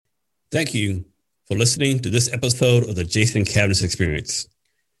Thank you for listening to this episode of the Jason Cavness Experience.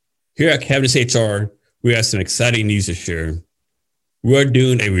 Here at Cavness HR, we have some exciting news to share. We are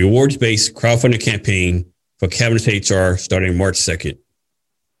doing a rewards-based crowdfunding campaign for Cavness HR starting March 2nd.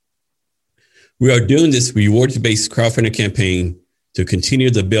 We are doing this rewards-based crowdfunding campaign to continue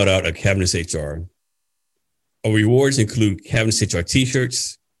the build-out of Cavness HR. Our rewards include Cavness HR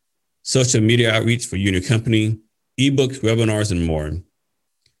t-shirts, social media outreach for you and your company, ebooks, webinars, and more.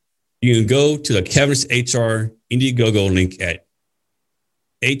 You can go to the Cavness HR Indiegogo link at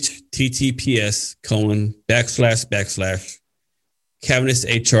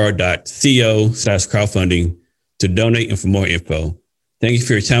https://cavnesshr.co/crowdfunding to donate and for more info. Thank you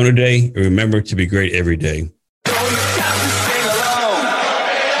for your time today, and remember to be great every day.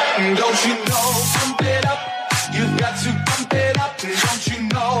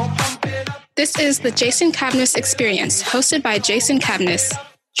 This is the Jason Cavness Experience, hosted by Jason Cavness.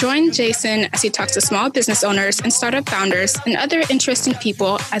 Join Jason as he talks to small business owners and startup founders and other interesting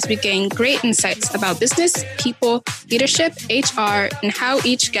people as we gain great insights about business, people, leadership, HR, and how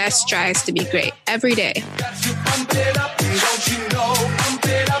each guest strives to be great every day.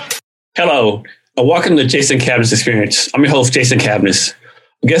 Hello, and welcome to the Jason Cavness Experience. I'm your host, Jason Cavness.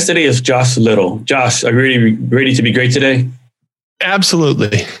 Our guest today is Josh Little. Josh, are you ready to be great today?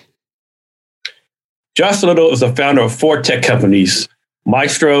 Absolutely. Josh Little is the founder of 4 tech companies: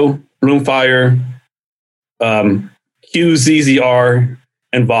 Maestro, Bloomfire, QZZR,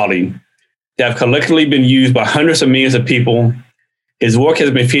 and Volley. They have collectively been used by hundreds of millions of people. His work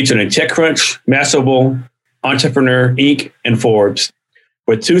has been featured in TechCrunch, Mashable, Entrepreneur, Inc., and Forbes.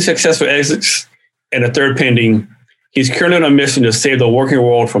 With 2 successful exits and a third pending, he's currently on a mission to save the working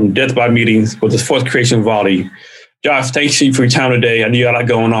world from death by meetings with his 4th creation, Volley. Josh, thank you for your time today. I know you got a lot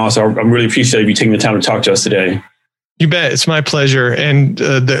going on, so I'm really appreciative you taking the time to talk to us today. You bet. It's my pleasure. And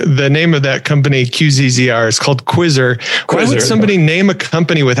the name of that company, QZZR, is called Quizzer. Why would somebody name a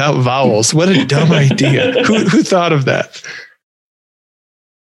company without vowels? What a dumb idea. Who thought of that?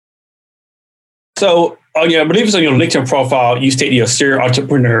 So, I believe it's on your LinkedIn profile, you state you're a serial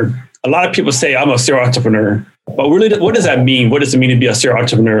entrepreneur. A lot of people say I'm a serial entrepreneur, but really, what does that mean? What does it mean to be a serial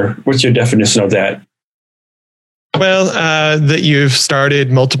entrepreneur? What's your definition of that? Well, that you've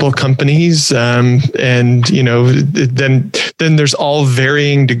started multiple companies, and then there's all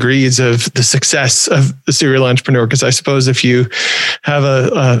varying degrees of the success of the serial entrepreneur. Because I suppose if you have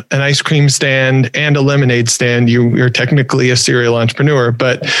an ice cream stand and a lemonade stand, you're technically a serial entrepreneur.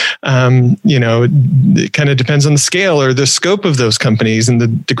 But it kind of depends on the scale or the scope of those companies and the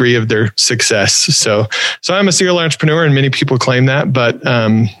degree of their success. So I'm a serial entrepreneur, and many people claim that, but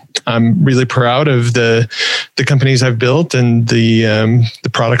I'm really proud of the companies I've built and the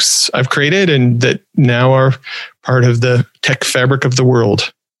products I've created, and that now are part of the tech fabric of the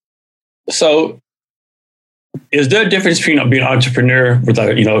world. So, is there a difference between being an entrepreneur with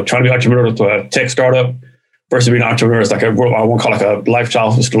trying to be an entrepreneur with a tech startup versus being an entrepreneur? It's like I won't call it like a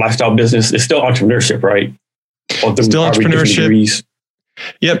lifestyle business. It's still entrepreneurship, right? Still entrepreneurship.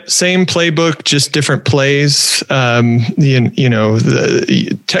 Yep. Same playbook, just different plays.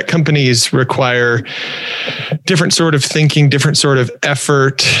 The tech companies require different sort of thinking, different sort of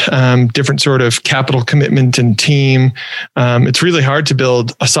effort, different sort of capital commitment and team. It's really hard to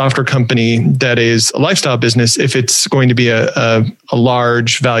build a software company that is a lifestyle business if it's going to be a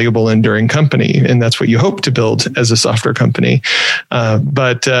large, valuable, enduring company. And that's what you hope to build as a software company.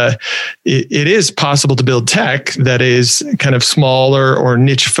 But it is possible to build tech that is kind of smaller or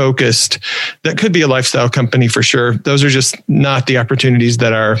niche focused. That could be a lifestyle company for sure. Those are just not the opportunities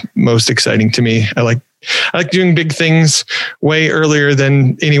that are most exciting to me. I like doing big things way earlier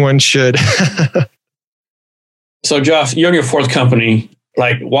than anyone should. So Josh, you're in your 4th company.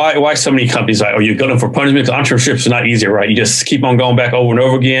 Like, why so many companies? Like, are you going for punishment? Entrepreneurship is not easy, right? You just keep on going back over and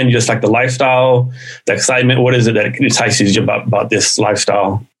over again. You just like the lifestyle, the excitement. What is it that entices you about this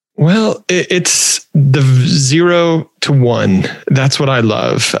lifestyle? Well, it's the 0 to 1. That's what I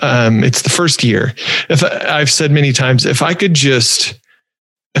love. It's the first year. I've said many times, if I could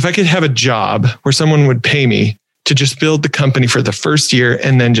have a job where someone would pay me to just build the company for the first year,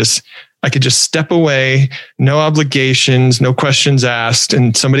 and then I could just step away, no obligations, no questions asked,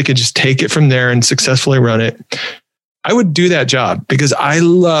 and somebody could just take it from there and successfully run it, I would do that job because I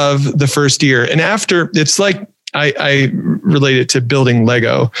love the first year. And after, it's like, I relate it to building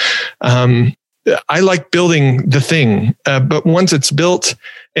Lego. I like building the thing, but once it's built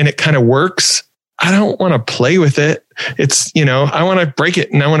and it kind of works, I don't want to play with it. It's, I want to break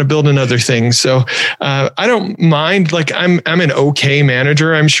it and I want to build another thing. So I don't mind. Like I'm an okay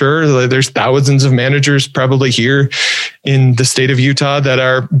manager. I'm sure there's thousands of managers probably here in the state of Utah that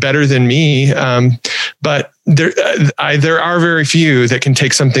are better than me. But there are very few that can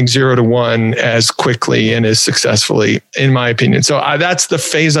take something 0 to 1 as quickly and as successfully, in my opinion. So that's the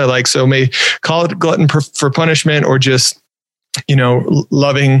phase I like. So may call it glutton for punishment or just,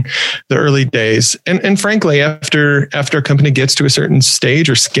 loving the early days. And frankly, after a company gets to a certain stage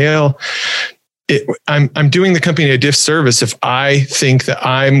or scale, I'm doing the company a disservice if I think that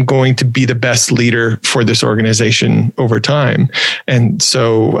I'm going to be the best leader for this organization over time. And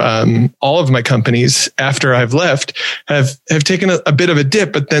so all of my companies after I've left have taken a bit of a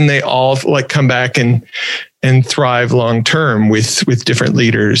dip, but then they all come back and thrive long term with different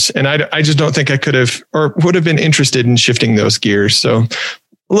leaders. And I just don't think I could have or would have been interested in shifting those gears. So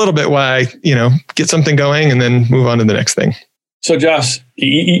a little bit why, get something going and then move on to the next thing. So Josh,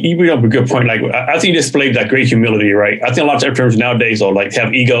 you bring up a good point. Like, I think you displayed that great humility, right? I think a lot of entrepreneurs nowadays are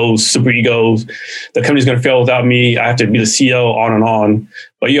have egos, super egos. The company's going to fail without me. I have to be the CEO, on and on.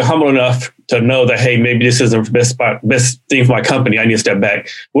 But you're humble enough to know that, hey, maybe this isn't the best thing for my company. I need to step back.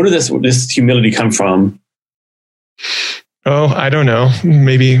 Where did this humility come from? Oh, I don't know.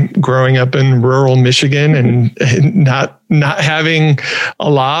 Maybe growing up in rural Michigan and not having a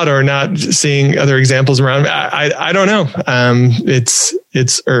lot or not seeing other examples around. I don't know.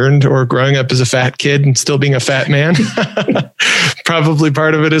 It's earned, or growing up as a fat kid and still being a fat man. Probably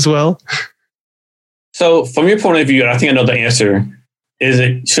part of it as well. So from your point of view, and I think I know the answer, is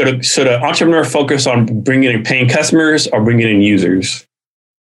it should an entrepreneur focus on bringing in paying customers or bringing in users?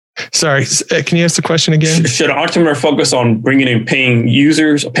 Sorry, can you ask the question again? Should an entrepreneur focus on bringing in paying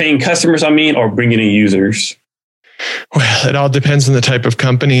customers, or bringing in users? Well, it all depends on the type of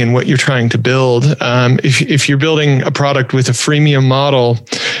company and what you're trying to build. If you're building a product with a freemium model,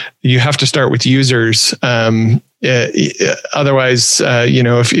 you have to start with users. Otherwise,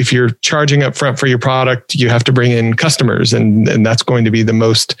 if you're charging up front for your product, you have to bring in customers, and that's going to be the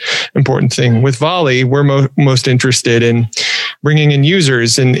most important thing. With Volley, we're most interested in bringing in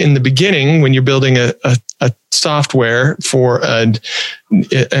users. And in the beginning, when you're building a software for a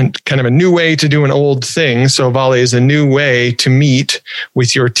kind of a new way to do an old thing, so Volley is a new way to meet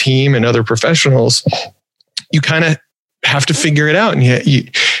with your team and other professionals, you kind of have to figure it out. And you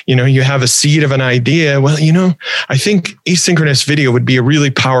have a seed of an idea. Well, I think asynchronous video would be a really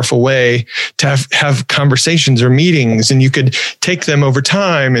powerful way to have conversations or meetings, and you could take them over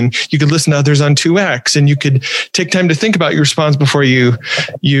time, and you could listen to others on 2x, and you could take time to think about your response before you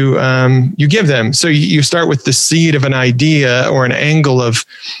give them. So you start with the seed of an idea or an angle of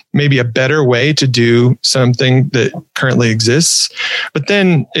maybe a better way to do something that currently exists. But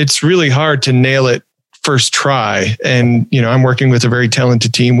then it's really hard to nail it first try. And, I'm working with a very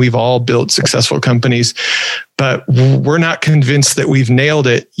talented team. We've all built successful companies, but we're not convinced that we've nailed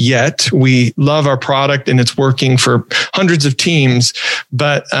it yet. We love our product and it's working for hundreds of teams,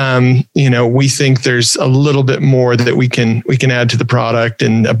 but, we think there's a little bit more that we can add to the product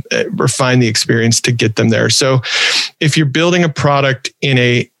and refine the experience to get them there. So if you're building a product in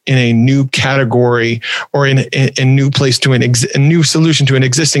a new category or in a new place to a new solution to an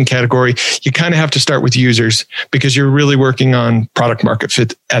existing category, you kind of have to start with users because you're really working on product market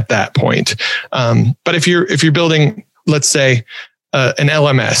fit at that point. But if you're building, let's say, an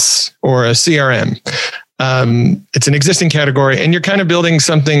LMS or a CRM, it's an existing category, and you're kind of building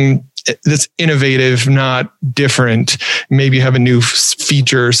something that's innovative, not different. Maybe you have a new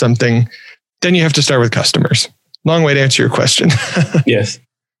feature or something. Then you have to start with customers. Long way to answer your question. Yes.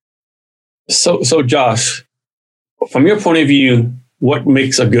 So Josh, from your point of view, what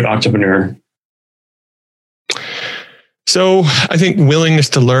makes a good entrepreneur? So I think willingness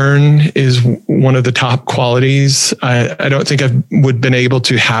to learn is one of the top qualities. I don't think I would have been able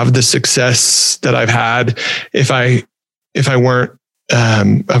to have the success that I've had if I weren't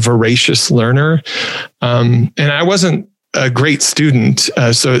a voracious learner. And I wasn't a great student.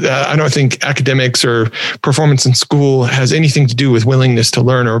 So I don't think academics or performance in school has anything to do with willingness to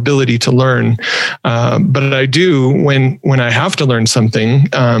learn or ability to learn. But I do when I have to learn something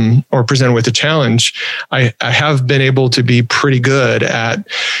or present with a challenge, I have been able to be pretty good at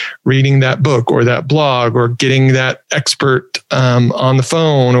reading that book or that blog or getting that expert on the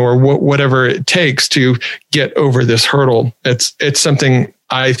phone or whatever it takes to get over this hurdle. It's something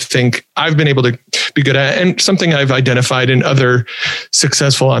I think I've been able to be good at, and something I've identified in other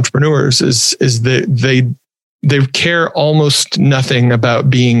successful entrepreneurs is that they care almost nothing about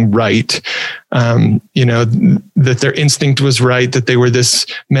being right. That their instinct was right, that they were this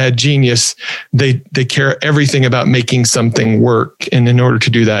mad genius. They care everything about making something work. And in order to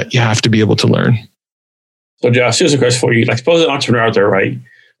do that, you have to be able to learn. So Josh, here's a question for you. Like, suppose an entrepreneur out there, right?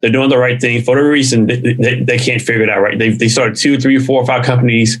 They're doing the right thing. For whatever reason, they can't figure it out, right? They started 2, 3, 4, 5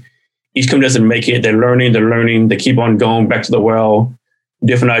 companies. Each company doesn't make it. They're learning. They keep on going back to the well.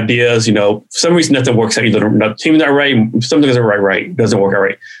 Different ideas, for some reason nothing works out. Either the team's not right, something isn't right. It doesn't work out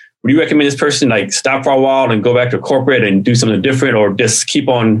right. Would you recommend this person like stop for a while and go back to corporate and do something different, or just keep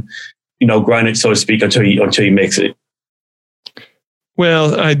on, grinding, so to speak, until he makes it?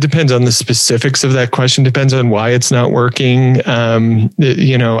 Well, it depends on the specifics of that question. Depends on why it's not working.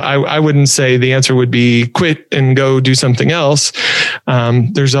 I wouldn't say the answer would be quit and go do something else.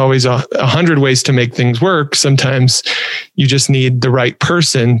 There's always 100 ways to make things work. Sometimes you just need the right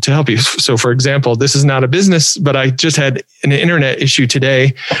person to help you. So, for example, this is not a business, but I just had an internet issue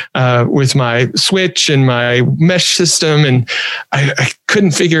today with my switch and my mesh system, and I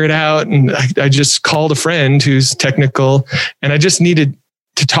couldn't figure it out. And I just called a friend who's technical, and I just needed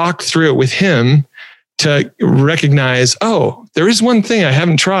to talk through it with him to recognize, there is one thing I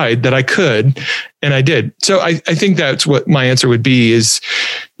haven't tried that I could, and I did. So I think that's what my answer would be, is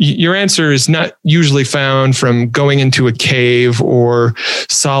your answer is not usually found from going into a cave or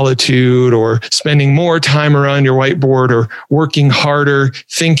solitude or spending more time around your whiteboard or working harder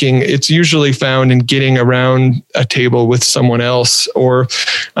thinking. It's usually found in getting around a table with someone else or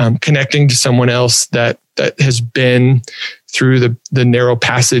connecting to someone else that has been through the narrow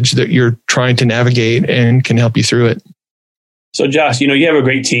passage that you're trying to navigate and can help you through it. So Josh, you have a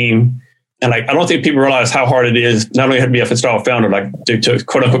great team. And I don't think people realize how hard it is, not only to be a startup founder, to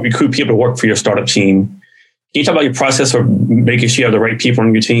quote unquote recruit people to work for your startup team. Can you talk about your process for making sure you have the right people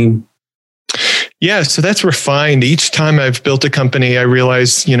on your team? Yeah, so that's refined. Each time I've built a company, I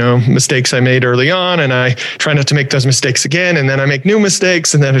realize, mistakes I made early on, and I try not to make those mistakes again. And then I make new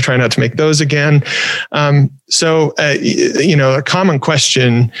mistakes, and then I try not to make those again. A common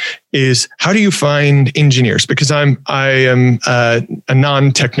question is, how do you find engineers? Because I am a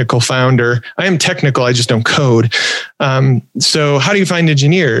non-technical founder. I am technical, I just don't code. So how do you find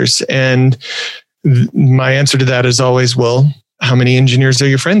engineers? And my answer to that is always, well, how many engineers are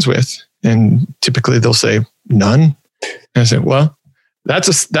you friends with? And typically they'll say none. And I say, well,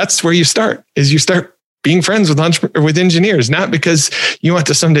 that's where you start, is you start being friends with engineers, not because you want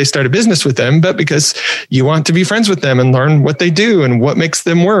to someday start a business with them, but because you want to be friends with them and learn what they do and what makes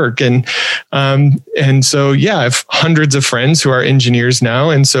them work. And so, yeah, I have hundreds of friends who are engineers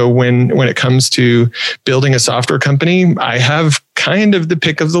now. And so when it comes to building a software company, I have kind of the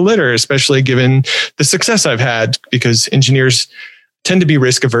pick of the litter, especially given the success I've had, because engineers tend to be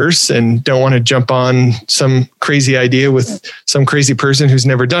risk averse and don't want to jump on some crazy idea with some crazy person who's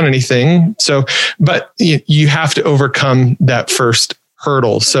never done anything. So, but you have to overcome that first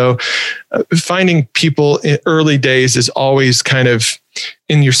hurdle. So finding people in early days is always kind of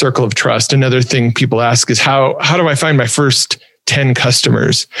in your circle of trust. Another thing people ask is, how do I find my first 10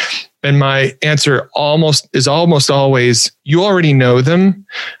 customers? And my answer is almost always, you already know them.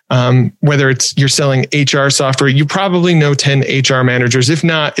 Whether it's you're selling HR software, you probably know 10 HR managers. If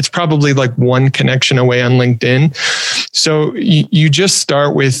not, it's probably like one connection away on LinkedIn. So you just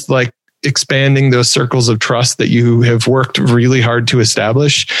start with expanding those circles of trust that you have worked really hard to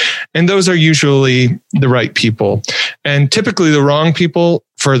establish. And those are usually the right people. And typically the wrong people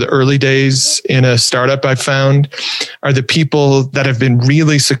for the early days in a startup, I've found, are the people that have been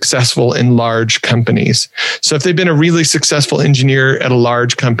really successful in large companies. So if they've been a really successful engineer at a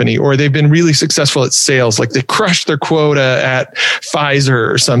large company, or they've been really successful at sales, like they crushed their quota at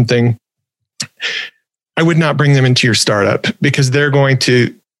Pfizer or something, I would not bring them into your startup, because they're going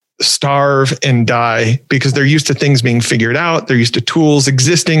to starve and die, because they're used to things being figured out. They're used to tools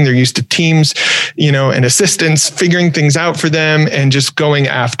existing. They're used to teams, and assistants figuring things out for them, and just going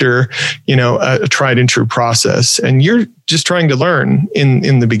after, a tried and true process. And you're just trying to learn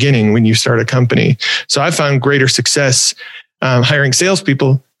in the beginning when you start a company. So I found greater success hiring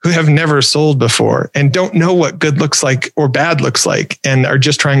salespeople who have never sold before and don't know what good looks like or bad looks like, and are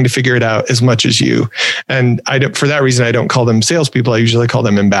just trying to figure it out as much as you. And for that reason, I don't call them salespeople. I usually call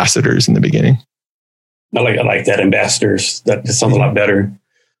them ambassadors in the beginning. I like that, ambassadors. That sounds a lot better.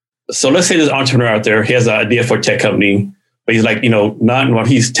 So let's say there's an entrepreneur out there. He has an idea for a tech company, but he's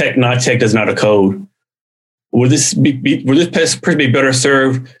he's tech, not tech, does not a code. Would this person be better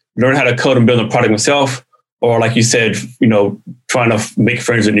served learn how to code and build a product himself? Or like you said, trying to make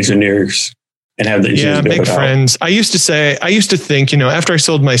friends with engineers and have the engineers build make friends. I used to think, after I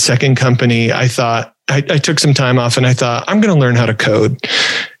sold my second company, I thought I took some time off and I thought, I'm going to learn how to code.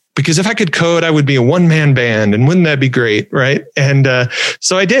 Because if I could code, I would be a one-man band, and wouldn't that be great, right? And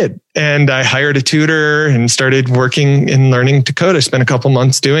so I did, and I hired a tutor and started working and learning to code. I spent a couple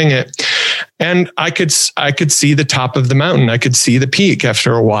months doing it, and I could see the top of the mountain. I could see the peak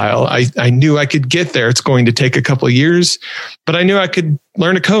after a while. I knew I could get there. It's going to take a couple of years, but I knew I could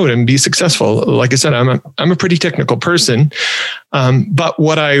learn to code and be successful. Like I said, I'm a pretty technical person, but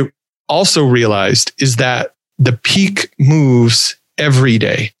what I also realized is that the peak moves every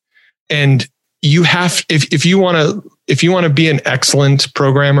day. And you have, if you want to be an excellent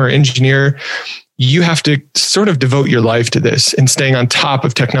programmer, engineer, you have to sort of devote your life to this and staying on top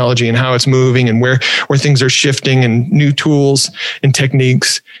of technology and how it's moving and where things are shifting and new tools and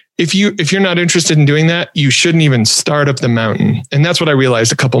techniques. If you're not interested in doing that, you shouldn't even start up the mountain. And that's what I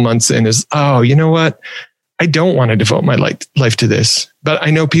realized a couple months in is, oh, you know what? I don't want to devote my life to this, but I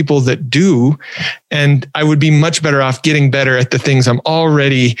know people that do, and I would be much better off getting better at the things I'm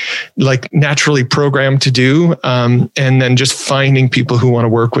already like naturally programmed to do. And then just finding people who want to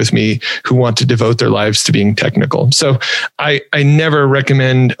work with me, who want to devote their lives to being technical. So I never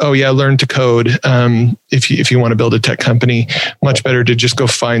recommend, learn to code. If you want to build a tech company, much better to just go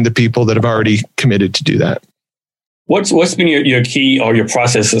find the people that have already committed to do that. What's been your key or your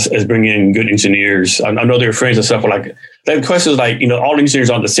process as bringing in good engineers? I know they're friends and stuff, but like the question is like, all engineers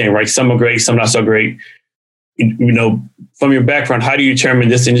aren't the same, right? Some are great, some not so great. From your background, how do you determine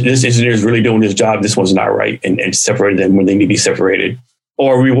this engineer is really doing this job, this one's not right, and separate them when they need to be separated,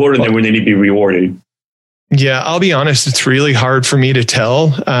 or rewarding them when they need to be rewarded? Yeah, I'll be honest, it's really hard for me to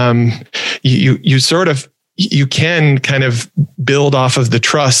tell. You can kind of build off of the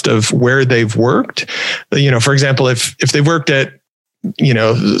trust of where they've worked. For example, if they've worked at,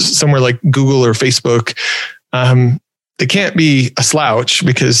 somewhere like Google or Facebook, they can't be a slouch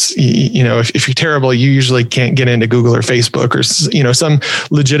because, if you're terrible, you usually can't get into Google or Facebook or, some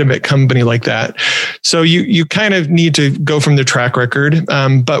legitimate company like that. So you kind of need to go from the track record.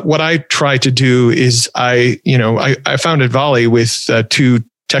 But what I try to do is I founded Volley with two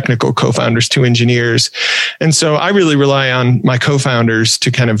technical co-founders, two engineers. And so I really rely on my co-founders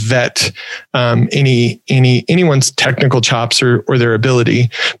to kind of vet anyone's technical chops or their ability.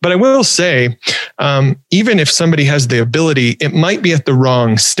 But I will say, even if somebody has the ability, it might be at the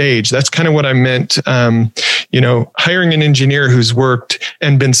wrong stage. That's kind of what I meant. Hiring an engineer who's worked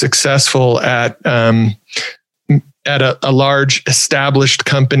and been successful at a large established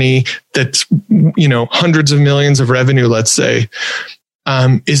company that's, hundreds of millions of revenue, let's say,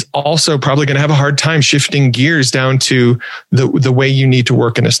 is also probably going to have a hard time shifting gears down to the way you need to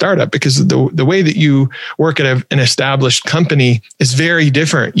work in a startup, because the way that you work at an established company is very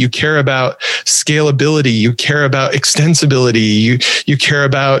different. You care about scalability, you care about extensibility, you care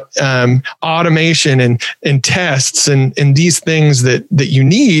about automation and tests and these things that you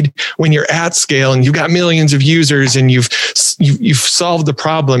need when you're at scale and you've got millions of users and you've solved the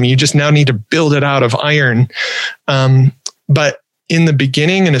problem. You just now need to build it out of iron. But in the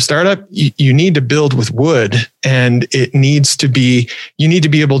beginning in a startup, you need to build with wood, and you need to be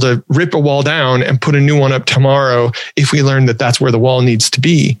able to rip a wall down and put a new one up tomorrow if we learn that that's where the wall needs to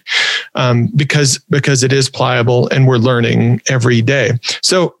be, because it is pliable and we're learning every day.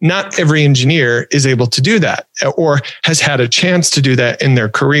 So not every engineer is able to do that or has had a chance to do that in their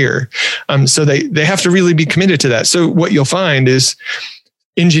career. So they have to really be committed to that. So what you'll find is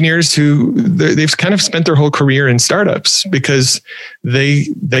engineers who they've kind of spent their whole career in startups because they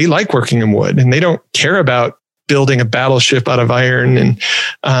like working in wood and they don't care about building a battleship out of iron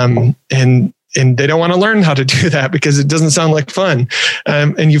and they don't want to learn how to do that because it doesn't sound like fun.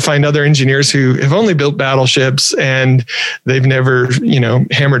 And you find other engineers who have only built battleships and they've never,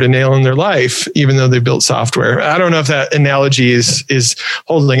 hammered a nail in their life, even though they built software. I don't know if that analogy is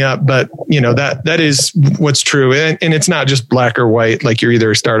holding up, but that is what's true. And it's not just black or white, like you're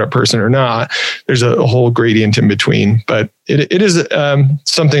either a startup person or not. There's a whole gradient in between, but it is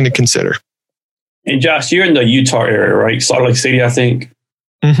something to consider. And Josh, you're in the Utah area, right? Salt Lake City, I think.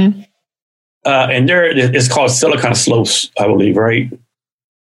 Mm-hmm. And there it's called Silicon Slopes, I believe, right?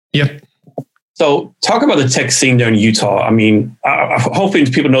 Yep. So talk about the tech scene there in Utah. I mean, hopefully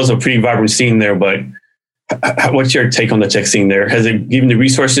people know it's a pretty vibrant scene there, but what's your take on the tech scene there? Has it given the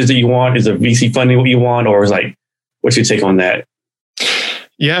resources that you want? Is the VC funding what you want? Or is what's your take on that?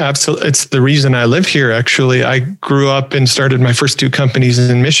 Yeah, absolutely. It's the reason I live here, actually. I grew up and started my first 2 companies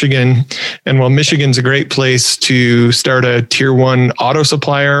in Michigan. And while Michigan's a great place to start a tier 1 auto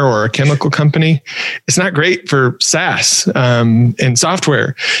supplier or a chemical company, it's not great for SaaS and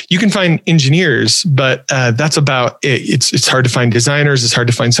software. You can find engineers, but that's about it. It's hard to find designers. It's hard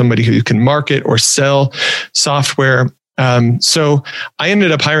to find somebody who can market or sell software. So I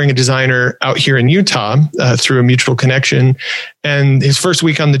ended up hiring a designer out here in Utah through a mutual connection. And his first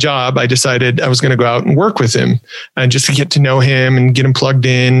week on the job, I decided I was going to go out and work with him just to get to know him and get him plugged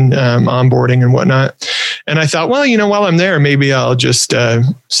in, onboarding and whatnot. And I thought, well, while I'm there, maybe I'll just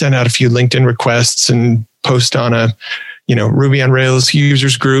send out a few LinkedIn requests and post on a Ruby on Rails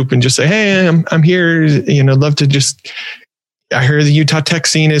users group and just say, hey, I'm here. Love to just, I heard the Utah tech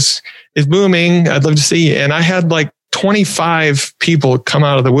scene is booming. I'd love to see you. And I had like 25 people come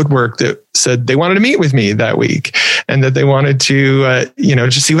out of the woodwork that said they wanted to meet with me that week and that they wanted to,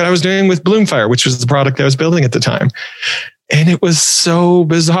 just see what I was doing with Bloomfire, which was the product I was building at the time. And it was so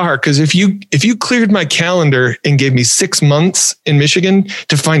bizarre because if you cleared my calendar and gave me 6 months in Michigan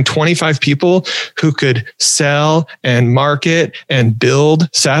to find 25 people who could sell and market and build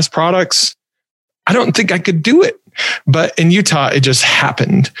SaaS products, I don't think I could do it. But in Utah, it just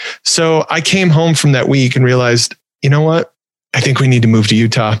happened. So I came home from that week and realized, you know what? I think we need to move to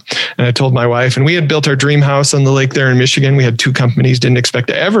Utah. And I told my wife, and we had built our dream house on the lake there in Michigan. We had 2 companies, didn't expect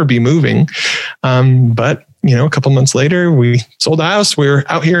to ever be moving. But a couple months later, we sold the house. We're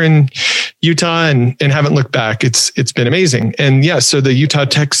out here in Utah and haven't looked back. It's been amazing. And yeah, so the Utah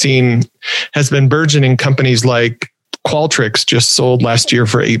tech scene has been burgeoning. Companies like Qualtrics just sold last year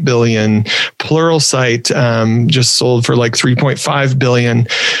for $8 billion. Pluralsight just sold for like $3.5 billion.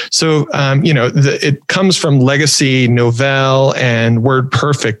 So, it comes from legacy Novell and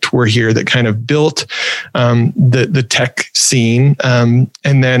WordPerfect were here that kind of built the tech scene. And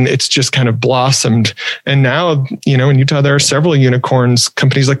then it's just kind of blossomed. And now, in Utah, there are several unicorns.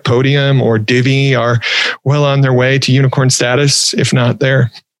 Companies like Podium or Divvy are well on their way to unicorn status, if not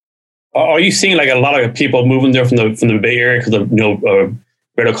there. Are you seeing like a lot of people moving there from the Bay Area because of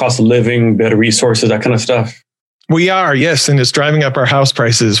better cost of living, better resources, that kind of stuff? We are, yes, and it's driving up our house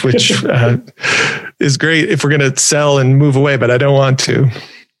prices, which is great if we're going to sell and move away, but I don't want to.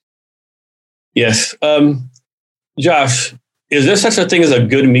 Yes, Josh, is there such a thing as a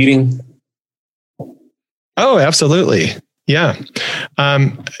good meeting? Oh, absolutely. Yeah.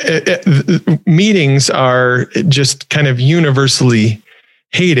 Meetings are just kind of universally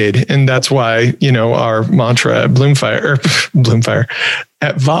hated. And that's why, our mantra at Bloomfire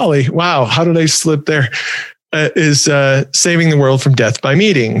at Volley. Wow. How did I slip there? Is saving the world from death by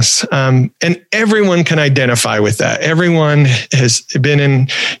meetings. And everyone can identify with that. Everyone has been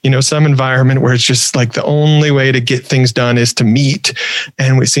in, some environment where it's just like the only way to get things done is to meet.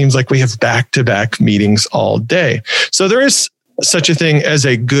 And it seems like we have back-to-back meetings all day. So there is such a thing as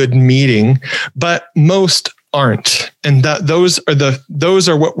a good meeting, but most aren't. And those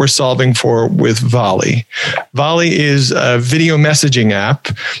are what we're solving for with Volley. Volley is a video messaging app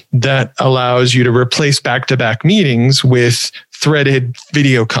that allows you to replace back-to-back meetings with threaded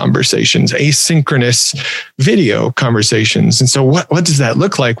video conversations, asynchronous video conversations. And so what does that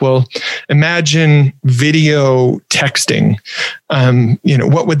look like? Well, imagine video texting.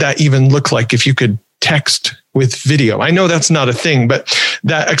 What would that even look like if you could text with video? I know that's not a thing, but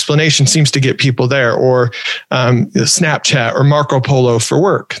that explanation seems to get people there. Or Snapchat or Marco Polo for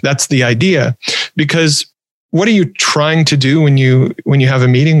work. That's the idea. Because what are you trying to do when you have a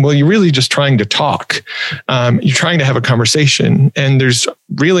meeting? Well, you're really just trying to talk. You're trying to have a conversation. And there's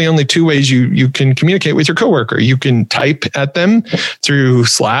really only 2 ways you can communicate with your coworker. You can type at them through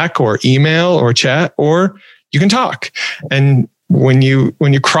Slack or email or chat, or you can talk. And when you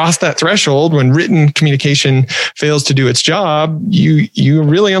cross that threshold, when written communication fails to do its job, you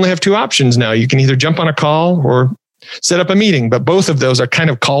really only have 2 options now. You can either jump on a call or set up a meeting, but both of those are kind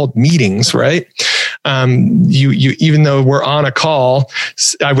of called meetings, right? You even though we're on a call,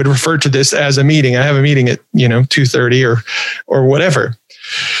 I would refer to this as a meeting. I have a meeting at 2:30 or whatever.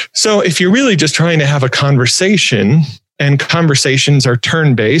 So if you're really just trying to have a conversation, and conversations are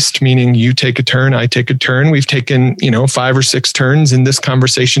turn-based, meaning you take a turn, I take a turn. We've taken, 5 or 6 turns in this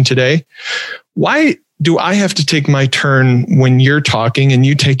conversation today. Why do I have to take my turn when you're talking and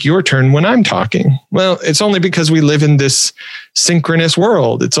you take your turn when I'm talking? Well, it's only because we live in this synchronous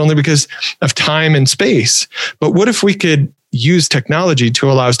world. It's only because of time and space. But what if we could use technology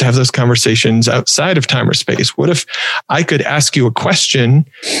to allow us to have those conversations outside of time or space? What if I could ask you a question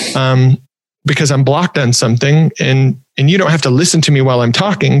because I'm blocked on something and you don't have to listen to me while I'm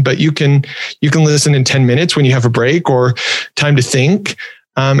talking, but you can listen in 10 minutes when you have a break or time to think.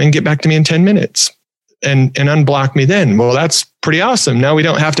 and get back to me in 10 minutes and unblock me then. Well, that's pretty awesome. Now we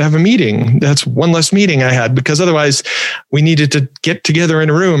don't have to have a meeting. That's one less meeting I had, because otherwise we needed to get together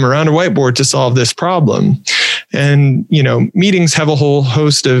in a room around a whiteboard to solve this problem. And, meetings have a whole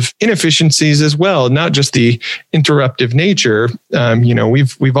host of inefficiencies as well, not just the interruptive nature.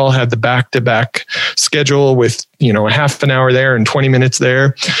 We've all had the back-to-back schedule with, a half an hour there and 20 minutes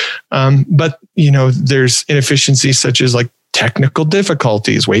there. But there's inefficiencies such as like technical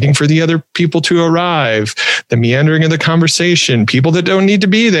difficulties, waiting for the other people to arrive, the meandering of the conversation, people that don't need to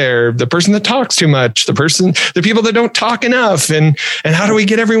be there, the person that talks too much, the people that don't talk enough, and how do we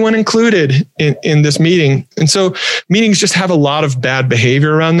get everyone included in this meeting? And so meetings just have a lot of bad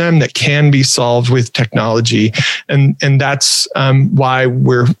behavior around them that can be solved with technology. And that's why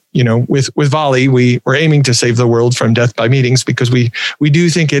we're, with Volley, we're aiming to save the world from death by meetings, because we do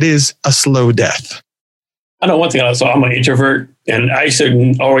think it is a slow death. I know one thing. So I'm an introvert, and I used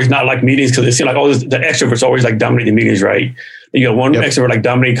to always not like meetings because it seemed like the extroverts always like dominate the meetings, right? One extrovert like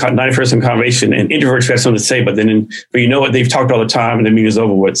dominate 90% of the conversation, and introverts have something to say, but you know what? They've talked all the time, and the meeting's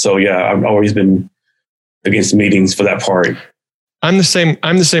over with. So yeah, I've always been against meetings for that part. I'm the same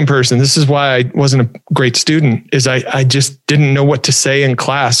person. This is why I wasn't a great student, is I just didn't know what to say in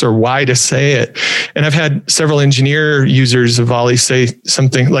class or why to say it. And I've had several engineer users of Volley say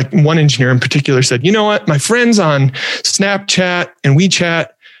something, like one engineer in particular said, you know what, my friends on Snapchat and WeChat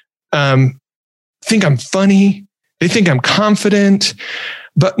think I'm funny. They think I'm confident,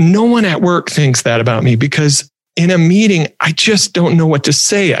 but no one at work thinks that about me, because in a meeting, I just don't know what to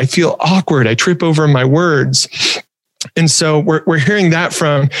say. I feel awkward. I trip over my words. And so we're hearing that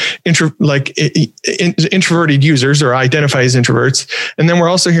from introverted users, or identify as introverts. And then we're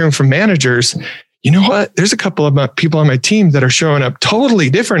also hearing from managers, you know what? There's a couple of people on my team that are showing up totally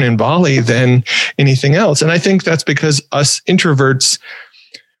different in Volley than anything else. And I think that's because us introverts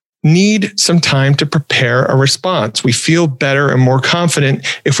need some time to prepare a response. We feel better and more confident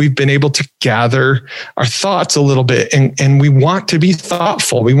if we've been able to gather our thoughts a little bit, and we want to be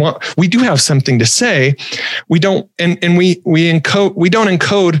thoughtful. We do have something to say. We don't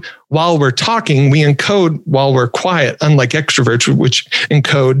encode while we're talking. We encode while we're quiet, unlike extroverts, which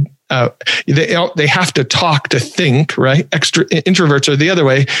encode. They have to talk to think, right? Introverts are the other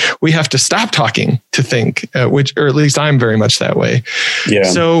way. We have to stop talking to think, or at least I'm very much that way. Yeah.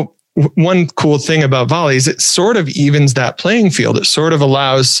 So one cool thing about Volley is it sort of evens that playing field. It sort of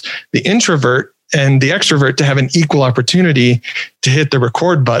allows the introvert and the extrovert to have an equal opportunity to hit the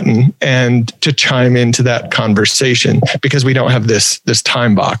record button and to chime into that conversation, because we don't have this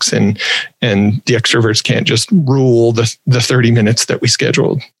time box, and the extroverts can't just rule the 30 minutes that we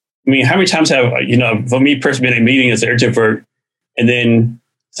scheduled. I mean, how many times have, for me personally, been in a meeting as an introvert, and then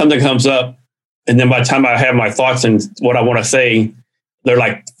something comes up, and then by the time I have my thoughts and what I want to say, they're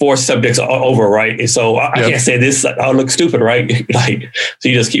like 4 subjects over, right? And so I can't say this, I'll look stupid, right? So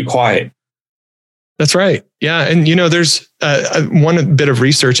you just keep quiet. That's right. Yeah. And, there's one bit of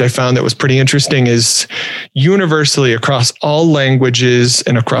research I found that was pretty interesting is universally across all languages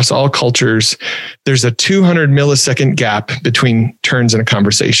and across all cultures, there's a 200 millisecond gap between turns in a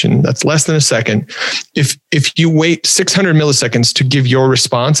conversation. That's less than a second. If you wait 600 milliseconds to give your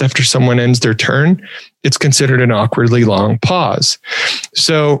response after someone ends their turn, it's considered an awkwardly long pause.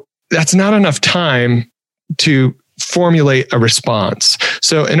 So that's not enough time to formulate a response.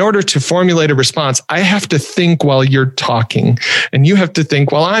 So in order to formulate a response, I have to think while you're talking, and you have to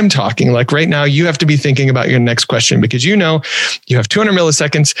think while I'm talking. Like right now, you have to be thinking about your next question, because you have 200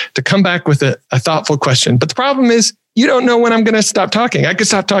 milliseconds to come back with a thoughtful question. But the problem is, you don't know when I'm going to stop talking. I could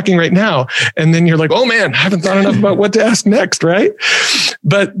stop talking right now. And then you're like, oh man, I haven't thought enough about what to ask next, right?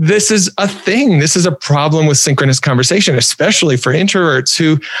 But this is a thing. This is a problem with synchronous conversation, especially for introverts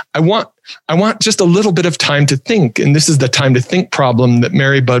who I want just a little bit of time to think. And this is the time to think problem that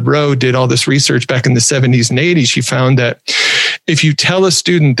Mary Budd Rowe did all this research back in the 70s and 80s. She found that if you tell a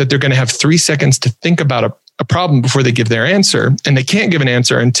student that they're going to have 3 seconds to think about a problem before they give their answer, and they can't give an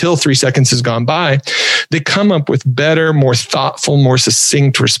answer until 3 seconds has gone by, they come up with better, more thoughtful, more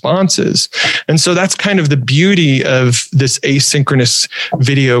succinct responses. And so that's kind of the beauty of this asynchronous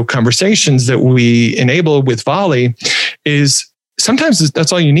video conversations that we enable with Volley, is sometimes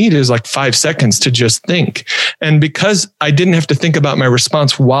that's all you need is like 5 seconds to just think. And because I didn't have to think about my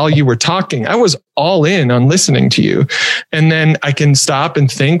response while you were talking, I was all in on listening to you. And then I can stop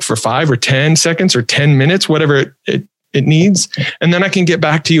and think for 5 or 10 seconds or 10 minutes, whatever it needs. And then I can get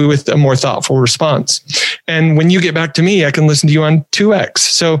back to you with a more thoughtful response. And when you get back to me, I can listen to you on 2x.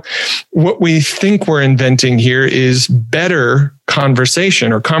 So what we think we're inventing here is better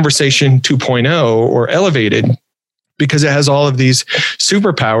conversation, or conversation 2.0 or elevated, because it has all of these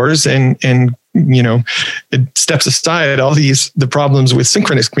superpowers and it steps aside all the problems with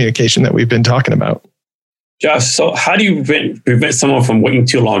synchronous communication that we've been talking about. Josh, so how do you prevent someone from waiting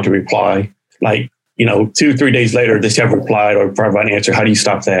too long to reply? Like, 2-3 days later, they haven't replied or provide an answer. How do you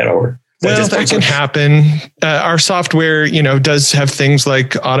stop that? Or that can happen. Our software, does have things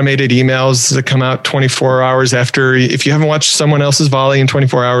like automated emails that come out 24 hours after. If you haven't watched someone else's volley in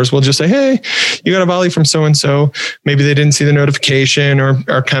 24 hours, we'll just say, hey, you got a volley from so-and-so. Maybe they didn't see the notification or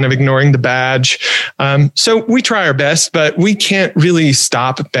are kind of ignoring the badge. So we try our best, but we can't really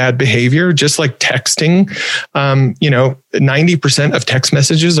stop bad behavior, just like texting. 90% of text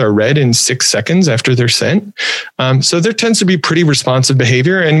messages are read in 6 seconds after they're sent. So there tends to be pretty responsive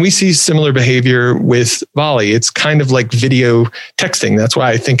behavior. And we see similar behavior with Volley. It's kind of like video texting. That's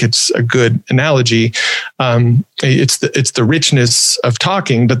why I think it's a good analogy. It's the richness of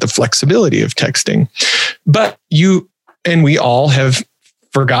talking, but the flexibility of texting. But we all have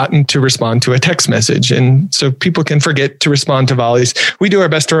forgotten to respond to a text message. And so people can forget to respond to volleys. We do our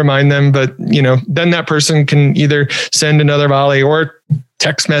best to remind them, but then that person can either send another volley or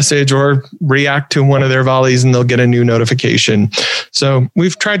text message or react to one of their volleys and they'll get a new notification. So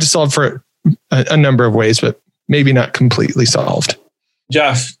we've tried to solve for a number of ways, but maybe not completely solved.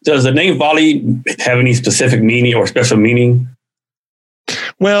 Josh, does the name volley have any specific meaning or special meaning?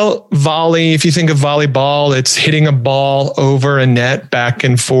 Well, volley, if you think of volleyball, it's hitting a ball over a net back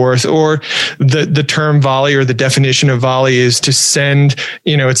and forth, or the term volley or the definition of volley is to send,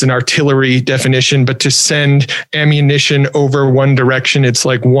 it's an artillery definition, but to send ammunition over one direction. It's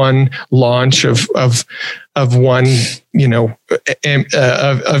like one launch of one,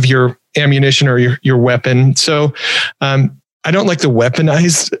 of your ammunition or your weapon. So, I don't like the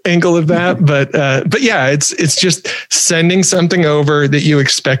weaponized angle of that, but yeah, it's just sending something over that you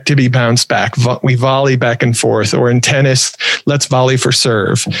expect to be bounced back. We volley back and forth, or in tennis, let's volley for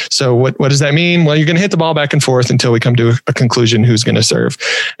serve. So what does that mean? Well, you're going to hit the ball back and forth until we come to a conclusion who's going to serve.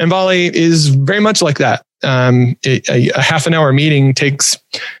 And volley is very much like that. A half an hour meeting takes,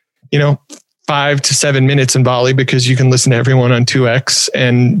 5 to 7 minutes in volley because you can listen to everyone on 2x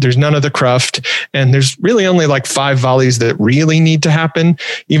and there's none of the cruft. And there's really only like 5 volleys that really need to happen,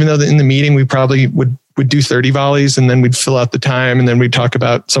 even though in the meeting we probably would do 30 volleys and then we'd fill out the time and then we'd talk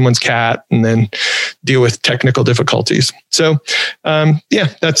about someone's cat and then deal with technical difficulties. So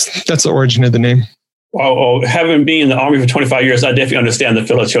that's the origin of the name. Well, having been in the Army for 25 years, I definitely understand the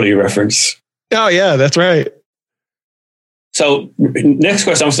Philadelphia reference. Oh yeah, that's right. So next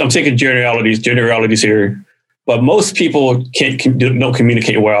question, I'm taking generalities here, but most people don't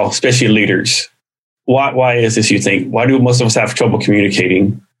communicate well, especially leaders. Why is this, you think? Why do most of us have trouble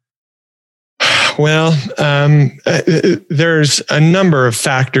communicating? Well, there's a number of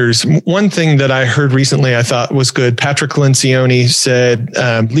factors. One thing that I heard recently I thought was good. Patrick Lencioni said,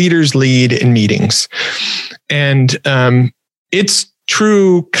 leaders lead in meetings. And it's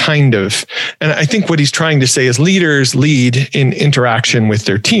true, kind of. And I think what he's trying to say is leaders lead in interaction with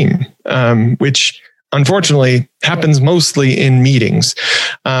their team, which unfortunately happens mostly in meetings.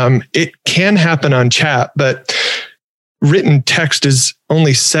 It can happen on chat, but written text is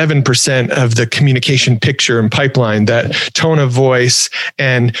only 7% of the communication picture and pipeline that tone of voice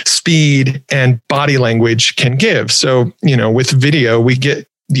and speed and body language can give. So, with video, we get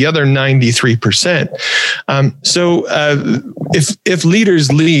the other 93%. If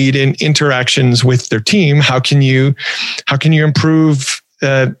leaders lead in interactions with their team, how can you improve?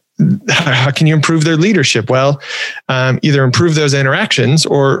 How can you improve their leadership? Well, either improve those interactions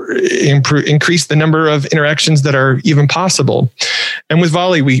or increase the number of interactions that are even possible. And with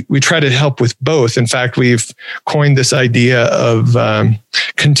Volley, we try to help with both. In fact, we've coined this idea of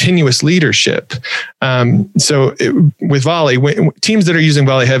continuous leadership. With Volley, teams that are using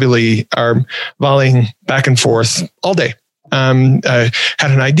Volley heavily are volleying back and forth all day. I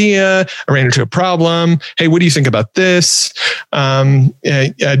had an idea, I ran into a problem. Hey, what do you think about this? I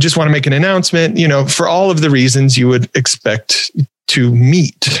just want to make an announcement, for all of the reasons you would expect to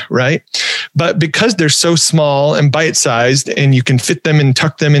meet, right? But because they're so small and bite-sized and you can fit them and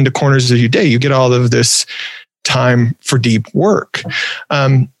tuck them into corners of your day, you get all of this time for deep work.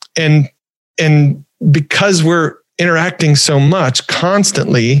 And because we're interacting so much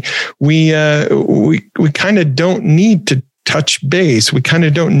constantly, we kind of don't need to touch base. We kind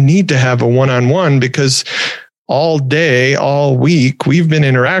of don't need to have a one-on-one because all day, all week, we've been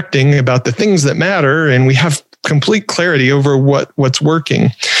interacting about the things that matter and we have complete clarity over what's working.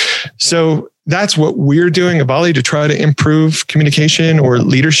 So that's what we're doing at Volley to try to improve communication or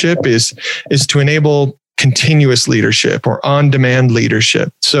leadership is to enable continuous leadership or on-demand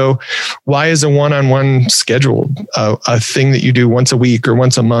leadership. So why is a one-on-one scheduled a thing that you do once a week or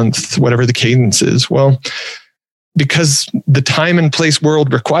once a month, whatever the cadence is? Well, because the time and place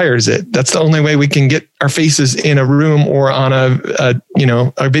world requires it. That's the only way we can get our faces in a room or on a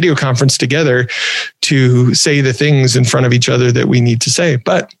video conference together to say the things in front of each other that we need to say.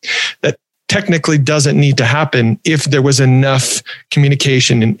 But that technically doesn't need to happen if there was enough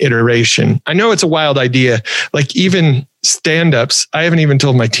communication and iteration. I know it's a wild idea. Like even stand-ups, I haven't even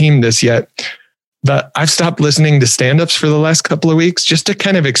told my team this yet, but I've stopped listening to stand-ups for the last couple of weeks just to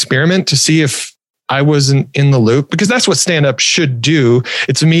kind of experiment to see if I wasn't in the loop, because that's what stand-up should do.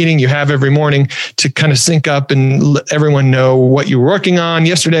 It's a meeting you have every morning to kind of sync up and let everyone know what you were working on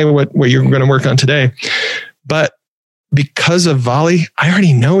yesterday, what you're going to work on today. But because of Volley, I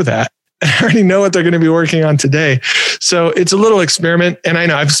already know that. I already know what they're going to be working on today. So it's a little experiment. And I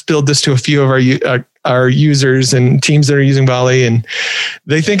know I've spilled this to a few of our users and teams that are using Volley, and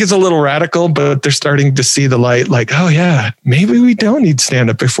they think it's a little radical, but they're starting to see the light, like, oh yeah, maybe we don't need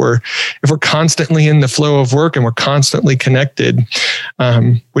stand-up if we're constantly in the flow of work and we're constantly connected,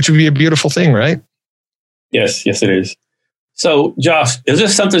 which would be a beautiful thing, right? Yes, it is. So Josh, is there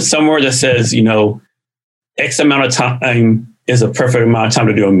something somewhere that says, X amount of time is a perfect amount of time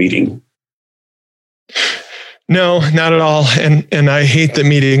to do a meeting? No, not at all. And I hate that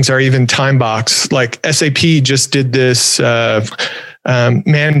meetings are even time boxed. Like SAP just did this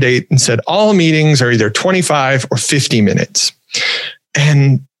mandate and said all meetings are either 25 or 50 minutes.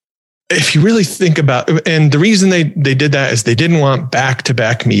 And if you really think about, and the reason they did that is they didn't want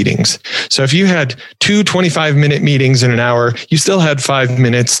back-to-back meetings. So if you had 2 25-minute meetings in an hour, you still had 5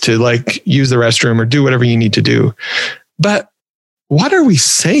 minutes to like use the restroom or do whatever you need to do. But what are we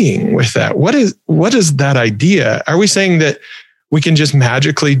saying with that? What is that idea? Are we saying that we can just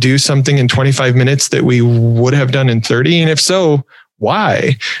magically do something in 25 minutes that we would have done in 30? And if so,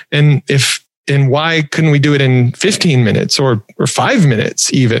 why? And why couldn't we do it in 15 minutes or 5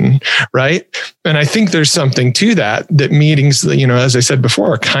 minutes even, right? And I think there's something to that meetings, as I said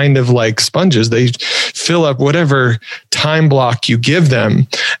before, are kind of like sponges. They fill up whatever time block you give them.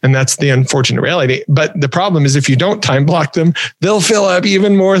 And that's the unfortunate reality. But the problem is if you don't time block them, they'll fill up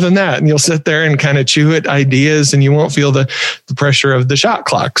even more than that. And you'll sit there and kind of chew at ideas and you won't feel the pressure of the shot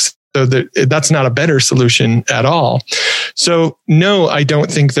clocks. So that's not a better solution at all. So no, I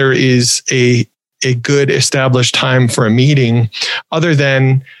don't think there is a good established time for a meeting other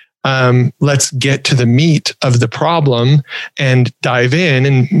than let's get to the meat of the problem and dive in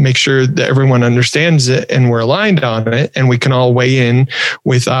and make sure that everyone understands it and we're aligned on it and we can all weigh in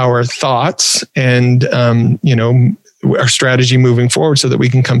with our thoughts and, our strategy moving forward so that we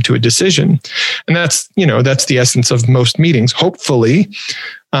can come to a decision. And that's the essence of most meetings, hopefully.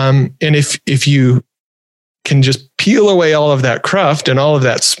 And if you can just peel away all of that cruft and all of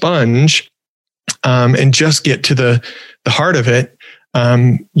that sponge, and just get to the heart of it,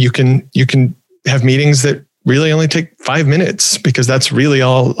 you can have meetings that really only take 5 minutes because that's really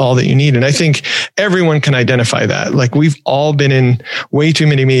all that you need. And I think everyone can identify that. Like we've all been in way too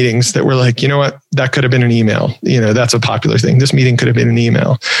many meetings that we're like, you know what, that could have been an email. That's a popular thing. This meeting could have been an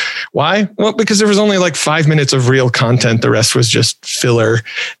email. Why? Well, because there was only like 5 minutes of real content. The rest was just filler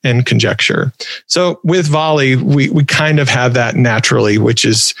and conjecture. So with Volley, we kind of have that naturally, which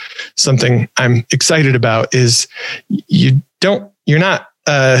is something I'm excited about is you're not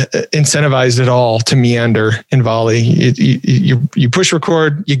incentivized at all to meander in Volley. You push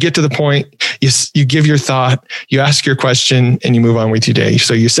record, you get to the point, you give your thought, you ask your question, and you move on with your day.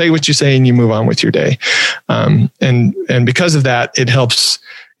 So you say what you say and you move on with your day. And because of that, it helps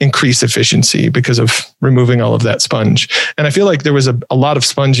increase efficiency because of removing all of that sponge. And I feel like there was a lot of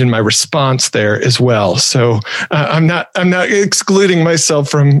sponge in my response there as well. So I'm not excluding myself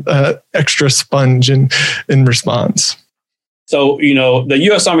from extra sponge in response. So, the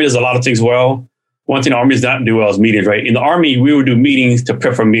U.S. Army does a lot of things well. One thing the Army does not do well is meetings, right? In the Army, we would do meetings to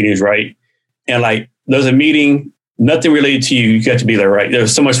prep for meetings, right? And like, there's a meeting, nothing related to you. You got to be there, right?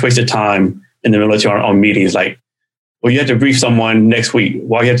 There's so much wasted time in the military on meetings. Like, well, you have to brief someone next week.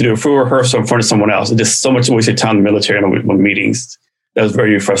 Well, you have to do a full rehearsal in front of someone else. It's just so much wasted time in the military on meetings. That was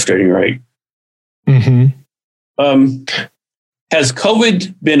very frustrating, right? Mm-hmm. Has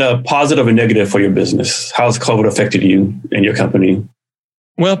COVID been a positive or negative for your business? How has COVID affected you and your company?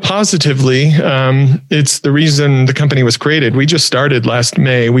 Well, positively, it's the reason the company was created. We just started last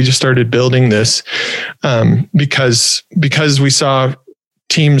May. We just started building this because we saw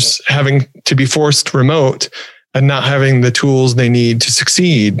teams having to be forced remote and not having the tools they need to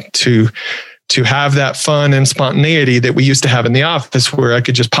succeed, to to have that fun and spontaneity that we used to have in the office, where I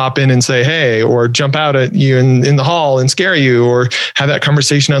could just pop in and say, hey, or jump out at you in the hall and scare you, or have that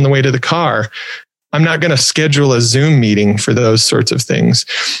conversation on the way to the car. I'm not going to schedule a Zoom meeting for those sorts of things.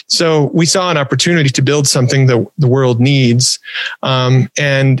 So we saw an opportunity to build something that the world needs.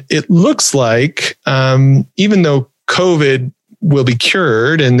 And it looks like, even though COVID will be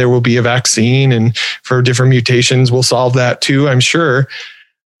cured and there will be a vaccine, and for different mutations, we'll solve that too, I'm sure,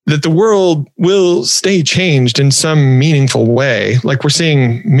 that the world will stay changed in some meaningful way. Like we're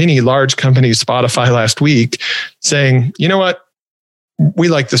seeing many large companies, Spotify last week, saying, you know what? We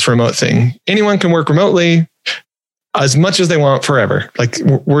like this remote thing. Anyone can work remotely as much as they want forever. Like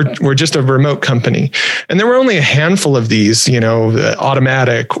we're just a remote company. And there were only a handful of these,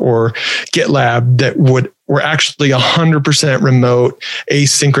 Automatic or GitLab, that were actually 100% remote,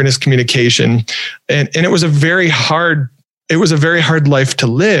 asynchronous communication. And it was a very hard life to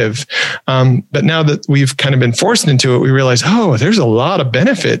live. But now that we've kind of been forced into it, we realize, there's a lot of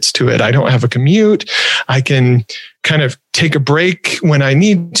benefits to it. I don't have a commute. I can kind of take a break when I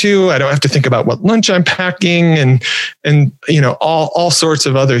need to. I don't have to think about what lunch I'm packing and all sorts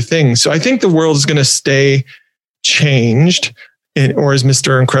of other things. So I think the world is going to stay changed, or as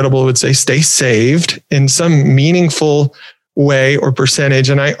Mr. Incredible would say, stay saved in some meaningful way or percentage.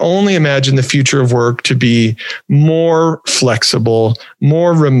 And I only imagine the future of work to be more flexible,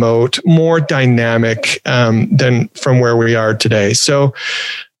 more remote, more dynamic than from where we are today. So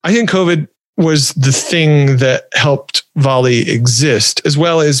I think COVID was the thing that helped Volley exist, as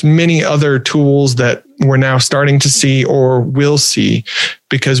well as many other tools that we're now starting to see or will see,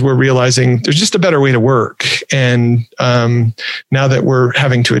 because we're realizing there's just a better way to work. And now that we're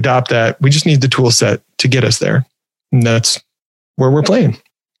having to adopt that, we just need the tool set to get us there. And that's where we're playing.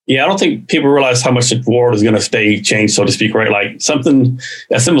 Yeah, I don't think people realize how much the world is going to stay changed, so to speak, right? Like something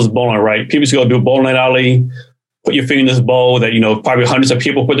as simple as bowling, right? People just go do a bowling alley, put your finger in this bowl that, probably hundreds of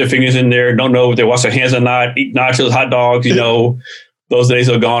people put their fingers in there, don't know if they wash their hands or not, eat nachos, hot dogs, those days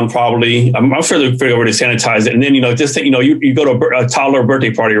are gone probably. I'm sure they'll figure out where to sanitize it. And then, just think, you go to a toddler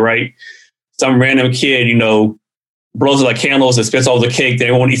birthday party, right? Some random kid, blows like candles and spits all the cake.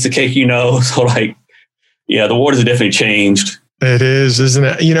 They won't eat the cake, So like, yeah, the world has definitely changed. It is, isn't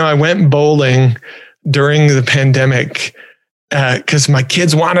it? I went bowling during the pandemic because my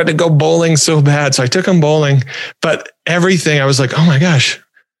kids wanted to go bowling so bad. So I took them bowling, but everything, I was like, oh my gosh,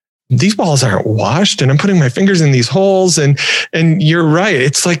 these balls aren't washed and I'm putting my fingers in these holes. And you're right.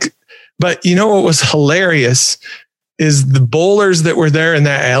 It's like, but what was hilarious is the bowlers that were there in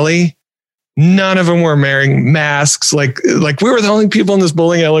that alley, none of them were wearing masks. Like we were the only people in this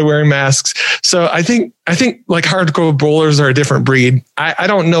bowling alley wearing masks. So I think like hardcore bowlers are a different breed. I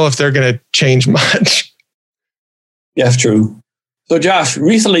don't know if they're going to change much. Yeah, that's true. So Josh,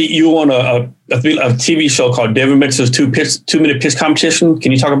 recently you won a TV show called David Mitchell's 2-minute pitch competition.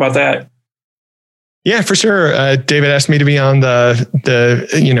 Can you talk about that? Yeah, for sure. David asked me to be on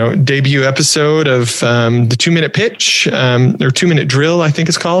the debut episode of the 2-minute pitch or 2-minute drill, I think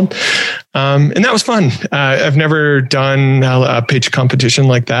it's called. And that was fun. I've never done a pitch competition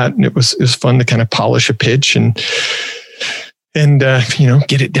like that. And it was fun to kind of polish a pitch and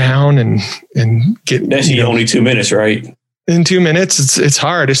get it down and get. That's only 2 minutes, right? In 2 minutes, it's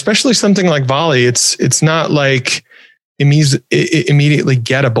hard, especially something like Volley. It's not like immediately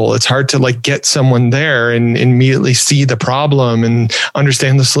gettable. It's hard to like get someone there and immediately see the problem and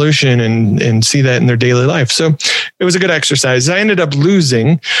understand the solution and see that in their daily life. So it was a good exercise. I ended up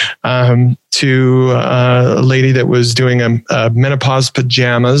losing to a lady that was doing a menopause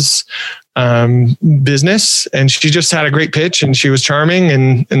pajamas business, and she just had a great pitch and she was charming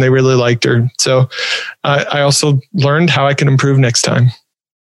and they really liked her. So I also learned how I can improve next time.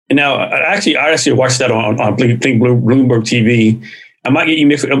 And now, I actually watched that on Bloomberg TV. I might get you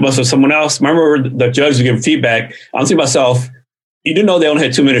mixed up with someone else. I remember the judge was giving feedback. I'm thinking to myself, you do know they only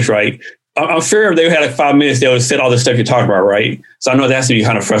had 2 minutes, right? I'm sure if they had like 5 minutes, they would have said all the stuff you talked about, right? So I know that has to be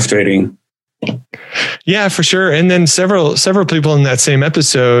kind of frustrating. Yeah, for sure. And then several people in that same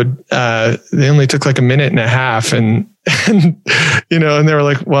episode, they only took like a minute and a half, and and they were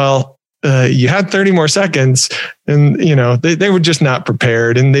like, well, you had 30 more seconds, and they were just not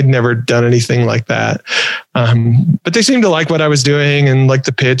prepared and they'd never done anything like that. But they seemed to like what I was doing and like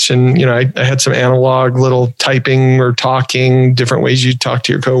the pitch. And, I had some analog little typing or talking, different ways you talk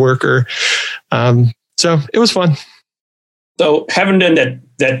to your coworker. So it was fun. So having done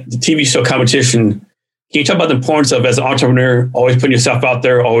that TV show competition, can you talk about the importance of, as an entrepreneur, always putting yourself out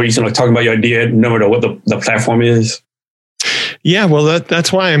there, always talking about your idea, no matter what the platform is? Yeah, well,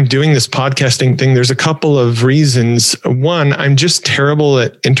 that's why I'm doing this podcasting thing. There's a couple of reasons. One, I'm just terrible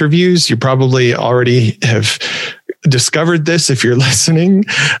at interviews. You probably already have discovered this if you're listening,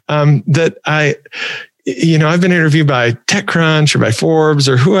 that I've been interviewed by TechCrunch or by Forbes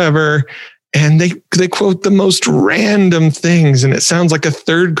or whoever, and they quote the most random things, and it sounds like a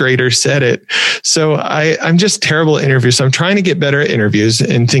third grader said it. So I'm just terrible at interviews. So I'm trying to get better at interviews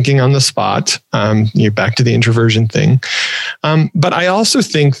and thinking on the spot. Back to the introversion thing. But I also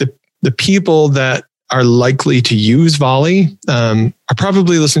think that the people that are likely to use Volley are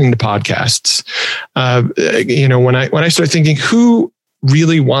probably listening to podcasts. When I start thinking, who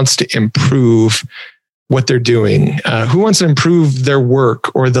really wants to improve what they're doing, who wants to improve their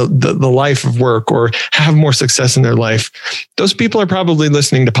work or the life of work or have more success in their life, those people are probably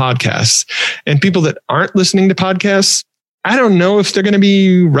listening to podcasts. And people that aren't listening to podcasts, I don't know if they're going to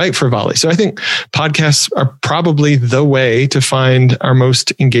be right for Volley. So I think podcasts are probably the way to find our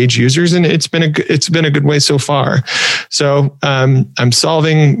most engaged users, and it's been a good way so far. So I'm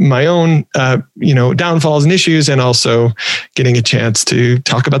solving my own downfalls and issues, and also getting a chance to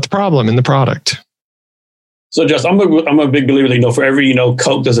talk about the problem in the product. So, Josh, I'm a big believer that, for every,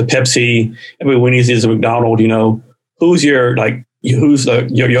 Coke, there's a Pepsi, every Wendy's is a McDonald's, who's your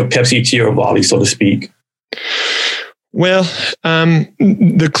Pepsi tier of Volley, so to speak? Well,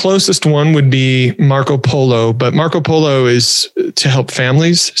 the closest one would be Marco Polo, but Marco Polo is to help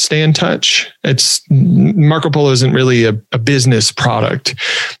families stay in touch. Marco Polo isn't really a business product.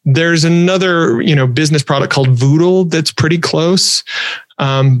 There's another, business product called Voodle that's pretty close.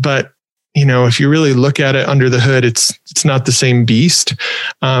 But if you really look at it under the hood, it's not the same beast.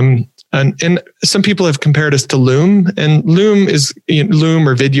 And some people have compared us to Loom, and Loom is Loom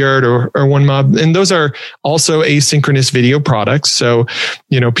or Vidyard or OneMob, and those are also asynchronous video products. So,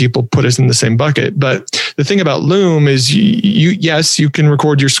 people put us in the same bucket. But the thing about Loom is you can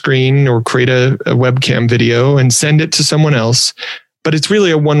record your screen or create a webcam video and send it to someone else. But it's really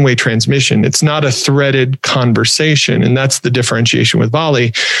a one-way transmission. It's not a threaded conversation. And that's the differentiation with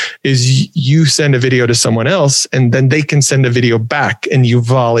Volley, is you send a video to someone else and then they can send a video back, and you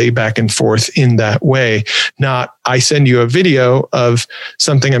volley back and forth in that way. Not, I send you a video of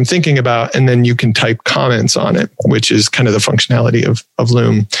something I'm thinking about and then you can type comments on it, which is kind of the functionality of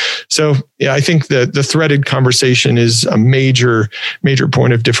Loom. So yeah, I think that the threaded conversation is a major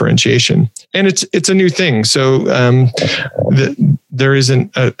point of differentiation. And it's a new thing. So there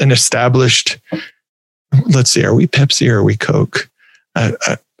isn't an established, let's see, are we Pepsi or are we Coke?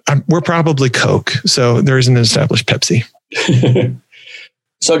 We're probably Coke. So there isn't an established Pepsi.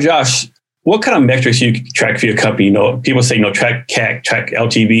 So Josh, what kind of metrics you track for your company? People say, track CAC, track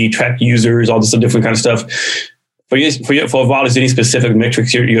LTV, track users, all this different kind of stuff. For Volley, is there any specific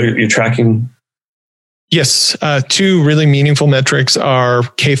metrics you're tracking? Yes. Two really meaningful metrics are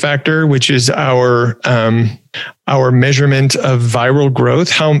K-factor, which is our measurement of viral growth,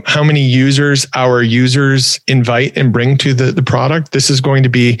 how many users our users invite and bring to the product. This is going to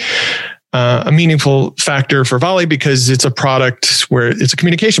be a meaningful factor for Volley because it's a product where it's a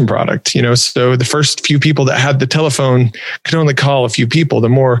communication product, so the first few people that had the telephone could only call a few people. The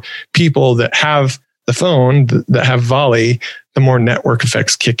more people that have the phone that have Volley, the more network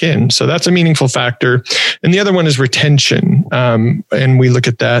effects kick in. So that's a meaningful factor. And the other one is retention. And we look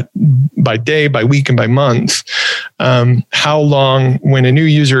at that by day, by week, and by month. How long, when a new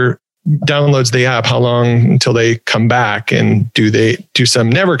user downloads the app, how long until they come back, and do some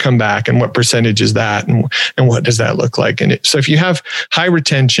never come back, and what percentage is that, and what does that look like? And so if you have high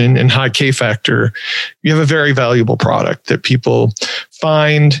retention and high K factor, you have a very valuable product that people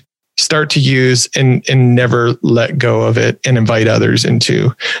find, start to use, and never let go of it and invite others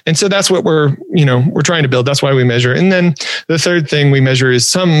into. And so that's what we're trying to build. That's why we measure. And then the third thing we measure is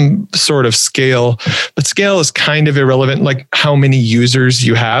some sort of scale, but scale is kind of irrelevant, like how many users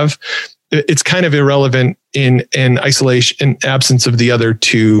you have. It's kind of irrelevant in isolation, in absence of the other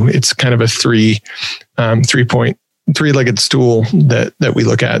two. It's kind of a three-legged stool that we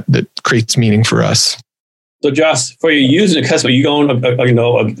look at that creates meaning for us. So Josh, for your user and customer,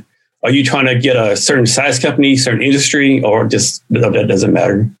 are you trying to get a certain size company, certain industry, or just that doesn't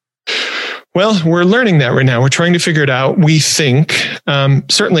matter? Well, we're learning that right now. We're trying to figure it out. We think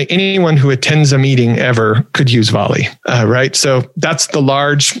certainly anyone who attends a meeting ever could use Volley, right? So that's the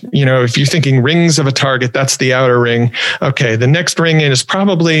large, if you're thinking rings of a target, that's the outer ring. Okay, the next ring is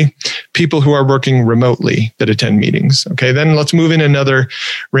probably people who are working remotely that attend meetings. Okay, then let's move in another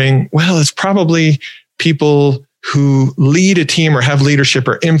ring. Well, it's probably people who lead a team or have leadership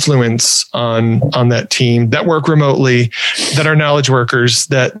or influence on that team that work remotely, that are knowledge workers,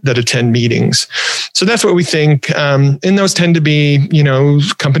 that attend meetings. So that's what we think. And those tend to be,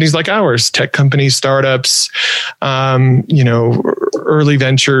 companies like ours, tech companies, startups, early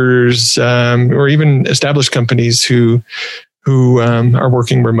ventures, or even established companies who are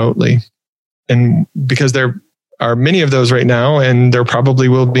working remotely. And because there are many of those right now, and there probably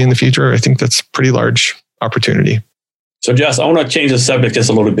will be in the future, I think that's a pretty large opportunity. So, Jess, I want to change the subject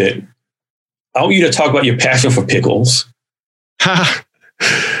just a little bit. I want you to talk about your passion for pickles.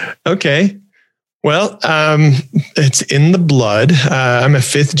 Okay. Well, it's in the blood. I'm a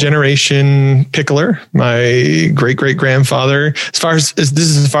fifth generation pickler. My great grandfather, as this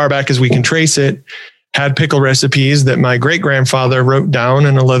is as far back as we can trace it, had pickle recipes that my great grandfather wrote down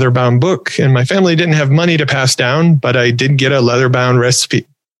in a leather bound book. And my family didn't have money to pass down, but I did get a leather bound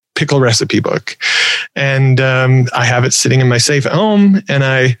pickle recipe book. And I have it sitting in my safe at home.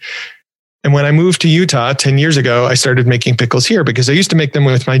 And when I moved to Utah 10 years ago, I started making pickles here because I used to make them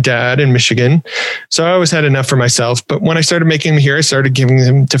with my dad in Michigan. So I always had enough for myself. But when I started making them here, I started giving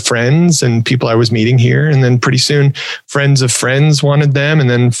them to friends and people I was meeting here. And then pretty soon, friends of friends wanted them.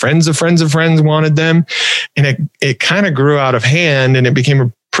 And then friends of friends of friends wanted them. And it kind of grew out of hand, and it became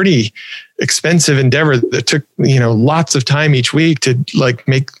a pretty expensive endeavor that took, lots of time each week to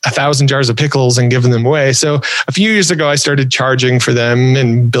make 1,000 jars of pickles and give them away. So a few years ago, I started charging for them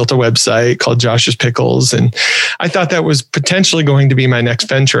and built a website called Josh's Pickles. And I thought that was potentially going to be my next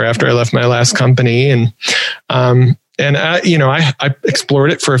venture after I left my last company. And I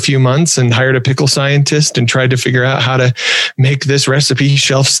explored it for a few months and hired a pickle scientist and tried to figure out how to make this recipe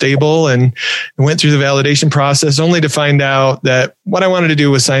shelf stable, and went through the validation process only to find out that what I wanted to do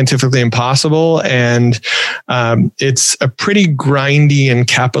was scientifically impossible. And it's a pretty grindy and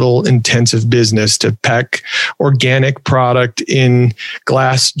capital intensive business to pack organic product in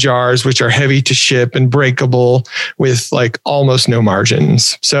glass jars, which are heavy to ship and breakable with almost no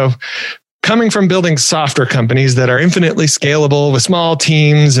margins. So coming from building software companies that are infinitely scalable with small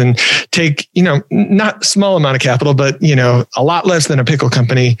teams and take, not small amount of capital, but, a lot less than a pickle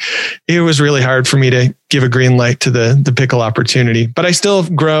company, it was really hard for me to give a green light to the pickle opportunity. But I still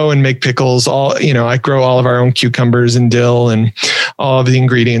grow and make pickles. I grow all of our own cucumbers and dill and all of the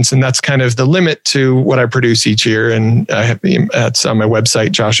ingredients. And that's kind of the limit to what I produce each year. And that's on my website,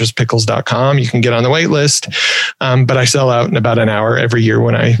 joshuspickles.com. You can get on the wait list. But I sell out in about an hour every year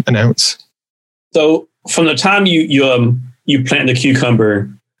when I announce. So from the time you plant the cucumber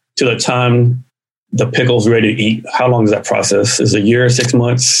to the time the pickle's ready to eat, how long is that process? Is it a year, 6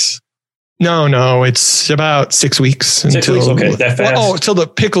 months? No, it's about 6 weeks. 6 weeks, okay, that fast? Until the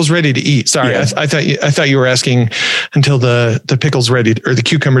pickle's ready to eat. Sorry, yeah. I thought you were asking until the pickle's ready or the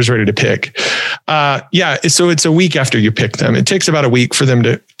cucumber's ready to pick. So it's a week after you pick them. It takes about a week for them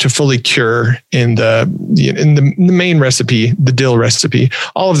to fully cure in the main recipe, the dill recipe.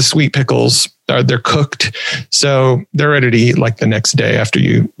 All of the sweet pickles they're cooked, so they're ready to eat the next day after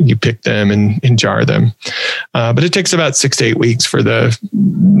you pick them and jar them. But it takes about 6 to 8 weeks for the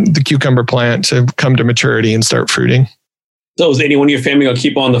cucumber plant to come to maturity and start fruiting. So is anyone in your family going to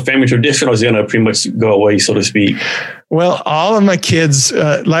keep on the family tradition, or is it going to pretty much go away, so to speak? Well, all of my kids,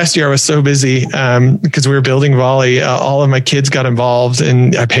 last year I was so busy because we were building Volley. All of my kids got involved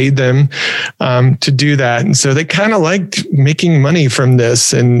and I paid them to do that. And so they kind of liked making money from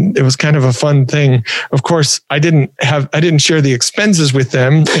this. And it was kind of a fun thing. Of course, I didn't share the expenses with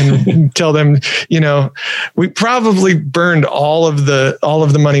them and tell them, we probably burned all of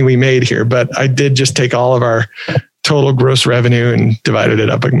the money we made here, but I did just take all of our total gross revenue and divided it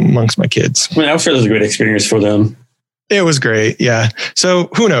up amongst my kids. I'm sure it was a great experience for them. It was great. Yeah. So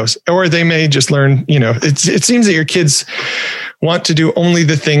who knows? Or they may just learn, it seems that your kids want to do only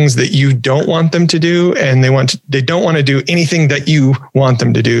the things that you don't want them to do. And they don't want to do anything that you want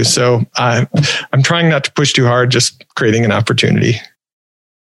them to do. So I'm trying not to push too hard, just creating an opportunity.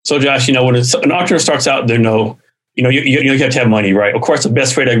 So Josh, when an entrepreneur starts out, you have to have money, right? Of course, the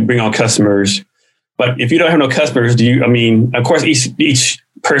best way to bring on customers. But if you don't have no customers, of course, each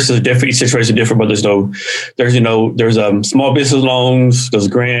person is different, each situation is different, but there's small business loans, there's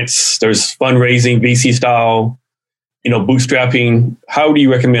grants, there's fundraising, VC style, bootstrapping. How do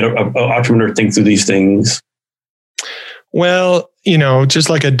you recommend an entrepreneur think through these things? Well, just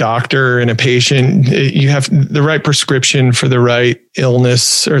like a doctor and a patient, you have the right prescription for the right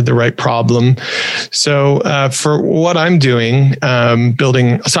illness or the right problem. So for what I'm doing,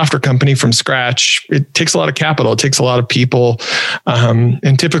 building a software company from scratch, it takes a lot of capital. It takes a lot of people.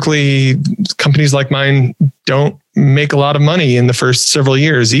 And typically companies like mine don't make a lot of money in the first several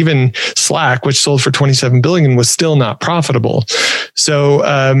years. Even Slack, which sold for $27 billion, was still not profitable. So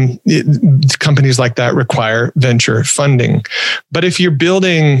companies like that require venture funding. But if you're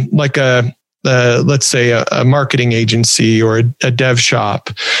building like let's say a marketing agency or a dev shop,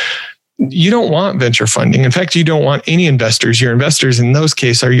 you don't want venture funding. In fact, you don't want any investors. Your investors in those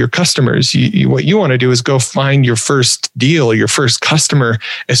cases are your customers. What you want to do is go find your first deal, your first customer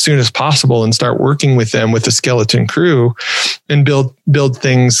as soon as possible and start working with them with a skeleton crew and build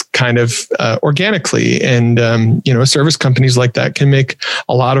things kind of organically. And, service companies like that can make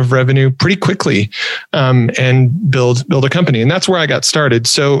a lot of revenue pretty quickly and build a company. And that's where I got started.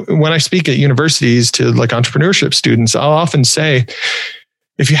 So when I speak at universities to like entrepreneurship students, I'll often say,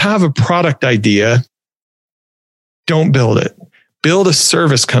 if you have a product idea, don't build it. Build a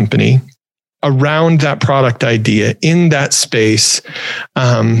service company around that product idea in that space.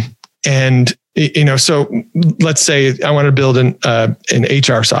 So let's say I want to build an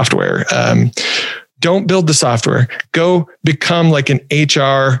HR software. Don't build the software. Go become like an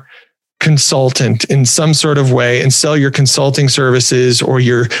HR consultant in some sort of way and sell your consulting services or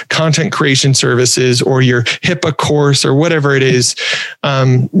your content creation services or your HIPAA course or whatever it is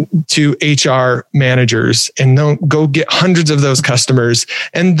to HR managers, and go get hundreds of those customers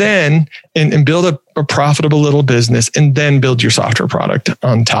and then and build a profitable little business, and then build your software product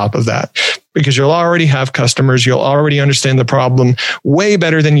on top of that, because you'll already have customers. You'll already understand the problem way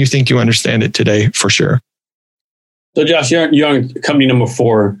better than you think you understand it today, for sure. So Josh, you're on company number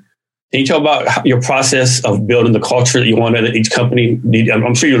 4. Can you talk about your process of building the culture that you want at each company?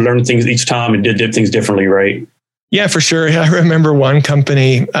 I'm sure you learned things each time and did things differently, right? Yeah, for sure. I remember one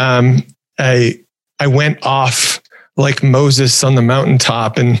company, I went off like Moses on the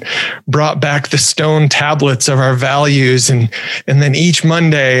mountaintop and brought back the stone tablets of our values. And then each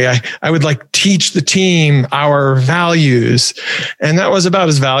Monday I would like teach the team our values. And that was about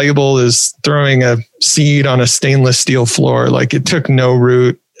as valuable as throwing a seed on a stainless steel floor. Like, it took no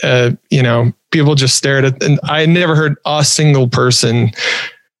root. People just stared at, and I never heard a single person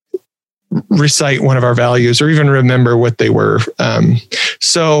recite one of our values or even remember what they were.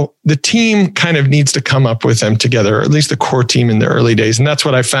 So the team kind of needs to come up with them together, or at least the core team in the early days. And that's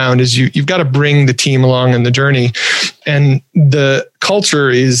what I found is you've got to bring the team along in the journey. And the culture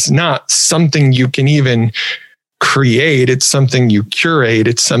is not something you can even create. It's something you curate.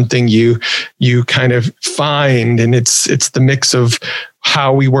 It's something you kind of find. And it's the mix of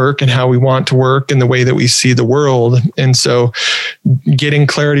how we work and how we want to work and the way that we see the world. And so getting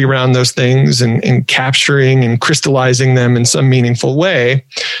clarity around those things and capturing and crystallizing them in some meaningful way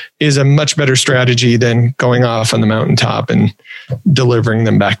is a much better strategy than going off on the mountaintop and delivering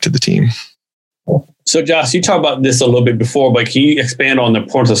them back to the team. So Josh, you talked about this a little bit before, but can you expand on the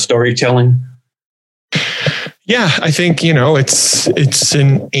importance of storytelling? Yeah, I think, it's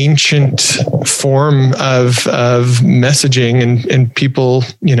an ancient form of messaging and people,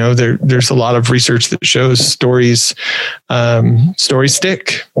 there's a lot of research that shows stories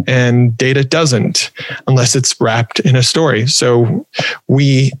stick and data doesn't unless it's wrapped in a story. So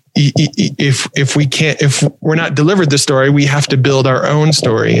if we're not delivered the story, we have to build our own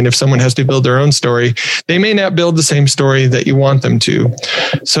story. And if someone has to build their own story, they may not build the same story that you want them to.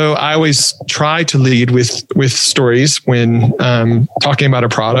 So I always try to lead with stories when talking about a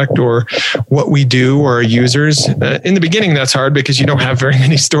product or what we do or our users. In the beginning, that's hard because you don't have very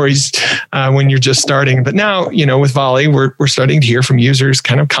many stories when you're just starting. But now, with Volley, we're starting to hear from users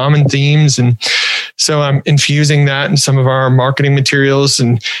kind of common themes. And so I'm infusing that in some of our marketing materials.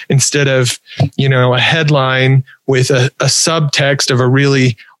 And instead of, a headline with a subtext of a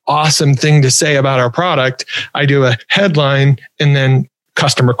really awesome thing to say about our product, I do a headline and then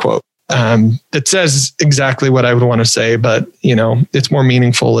customer quote that says exactly what I would want to say, but it's more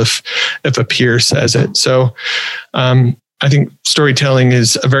meaningful if a peer says it. So I think storytelling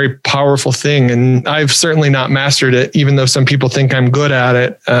is a very powerful thing, and I've certainly not mastered it, even though some people think I'm good at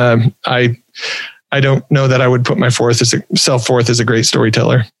it. I don't know that I would put myself forth as a great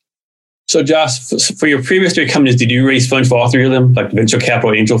storyteller. So Josh, for your previous 3 companies, did you raise funds for all 3 of them, like venture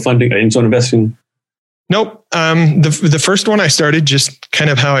capital, angel funding, or angel investing? Nope. The first one I started just kind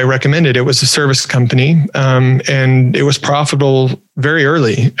of how I recommended. It was a service company, and it was profitable very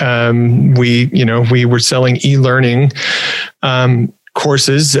early. We were selling e-learning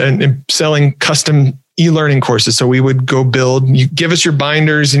courses and selling custom e-learning courses. So we would go build, you give us your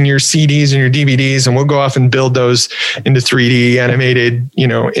binders and your CDs and your DVDs, and we'll go off and build those into 3D animated,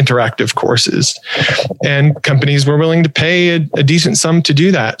 interactive courses. And companies were willing to pay a decent sum to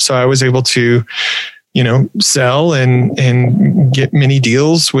do that. So I was able to, sell and get many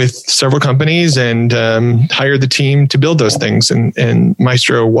deals with several companies and hire the team to build those things. And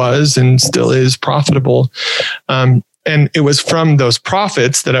Maestro was and still is profitable. And it was from those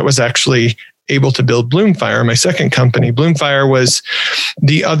profits that I was actually able to build Bloomfire, my second company. Bloomfire was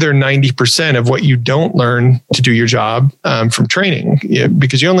the other 90% of what you don't learn to do your job from training,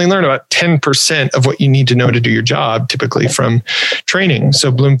 because you only learn about 10% of what you need to know to do your job typically from training.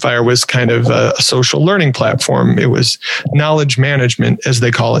 So Bloomfire was kind of a social learning platform. It was knowledge management, as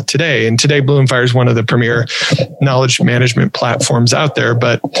they call it today. And today Bloomfire is one of the premier knowledge management platforms out there.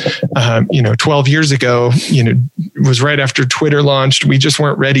 But 12 years ago, it was right after Twitter launched. We just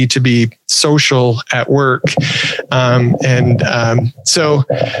weren't ready to be social at work.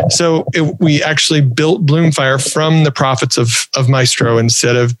 We actually built Bloomfire from the profits of Maestro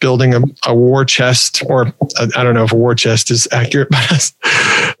instead of building a war chest, or I don't know if a war chest is accurate, but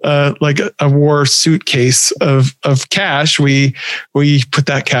like a war suitcase of cash. We put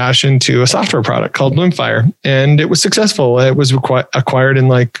that cash into a software product called Bloomfire, and it was successful. It was acquired in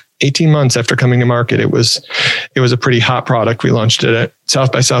like 18 months after coming to market. It was a pretty hot product. We launched it at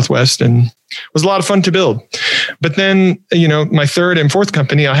South by Southwest, and it was a lot of fun to build. But then, my third and fourth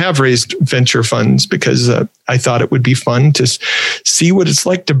company, I have raised venture funds because I thought it would be fun to see what it's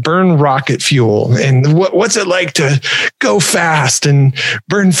like to burn rocket fuel, and what's it like to go fast and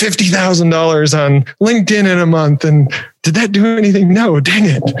burn $50,000 on LinkedIn in a month. And did that do anything? No, dang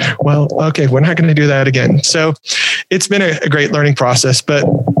it. Well, okay, we're not going to do that again. So it's been a great learning process, but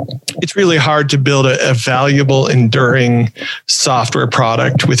it's really hard to build a valuable, enduring software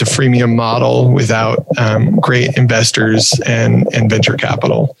product with a freemium model without great investors and venture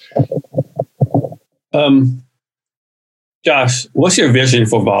capital. Josh, what's your vision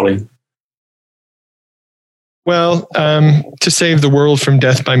for Volley? Well, to save the world from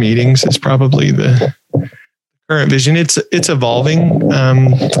death by meetings is probably the current vision. It's evolving.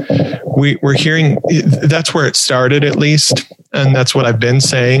 We're hearing that's where it started, at least. And that's what I've been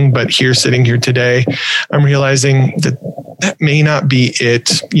saying. But sitting here today, I'm realizing that may not be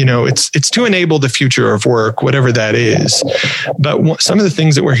it. It's to enable the future of work, whatever that is. But some of the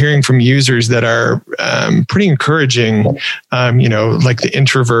things that we're hearing from users that are pretty encouraging, like the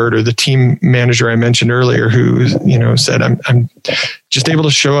introvert or the team manager I mentioned earlier, who said, I'm just able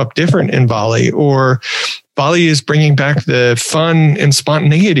to show up different in Volley, or Volley is bringing back the fun and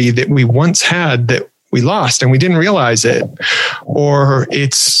spontaneity that we once had that we lost and we didn't realize it. Or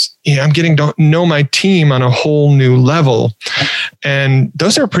I'm getting to know my team on a whole new level. And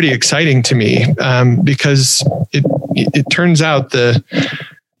those are pretty exciting to me because it turns out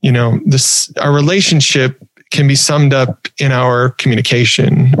our relationship can be summed up in our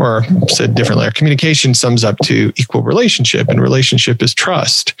communication, or said differently, our communication sums up to equal relationship, and relationship is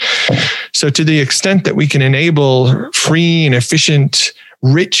trust. So to the extent that we can enable free and efficient,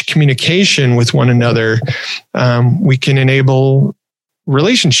 rich communication with one another, we can enable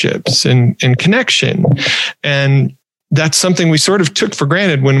relationships and connection. And that's something we sort of took for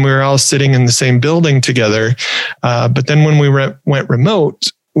granted when we were all sitting in the same building together. But then when we went remote,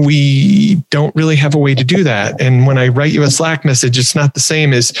 we don't really have a way to do that. And when I write you a Slack message, it's not the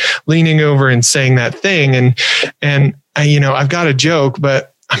same as leaning over and saying that thing. And I've got a joke,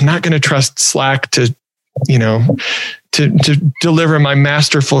 but I'm not going to trust Slack to deliver my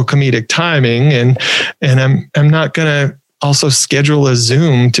masterful comedic timing. And I'm not going to also schedule a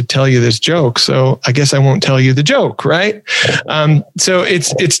Zoom to tell you this joke. So I guess I won't tell you the joke, right? So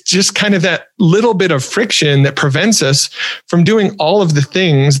it's just kind of that little bit of friction that prevents us from doing all of the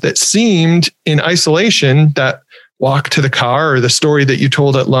things that seemed in isolation, that walk to the car, or the story that you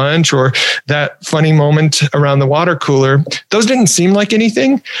told at lunch, or that funny moment around the water cooler. Those didn't seem like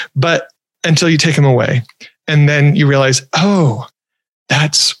anything, but until you take them away. And then you realize, oh,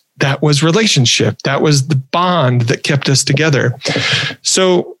 that was relationship. That was the bond that kept us together.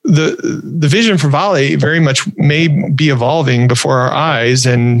 So the vision for Volley very much may be evolving before our eyes,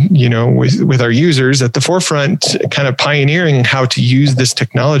 and with our users at the forefront, kind of pioneering how to use this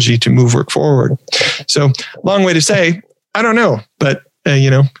technology to move work forward. So long way to say, I don't know, but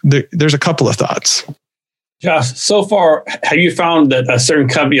there's a couple of thoughts. Josh, so far, have you found that a certain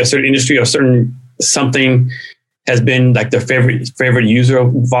company, a certain industry, or certain something has been like the favorite user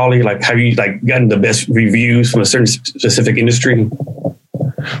of Volley? Like, have you gotten the best reviews from a certain specific industry?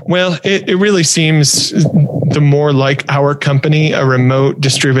 Well, it really seems the more like our company, a remote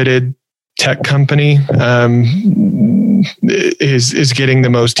distributed tech company is getting the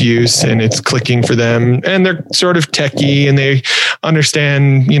most use, and it's clicking for them, and they're sort of techie and they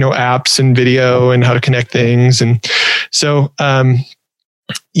understand, apps and video and how to connect things. And so,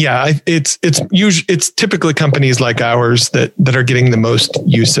 it's typically companies like ours that are getting the most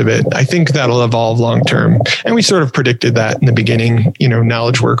use of it. I think that'll evolve long term. And we sort of predicted that in the beginning,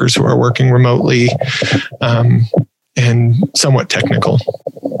 knowledge workers who are working remotely, and somewhat technical.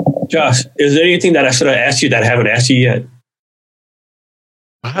 Josh, is there anything that I should have asked you that I haven't asked you yet?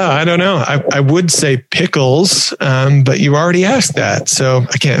 I don't know. I would say pickles, but you already asked that. So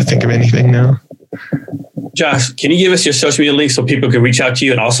I can't think of anything now. Josh, can you give us your social media links so people can reach out to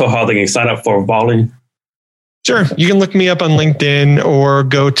you, and also how they can sign up for Volley? Sure. You can look me up on LinkedIn or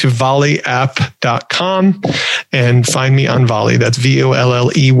go to volleyapp.com and find me on Volley. That's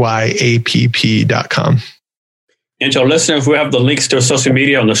VOLLEYAPP.com. And to our listeners, we have the links to our social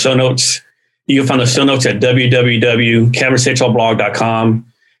media on the show notes. You can find the show notes at www.cavnesshrblog.com.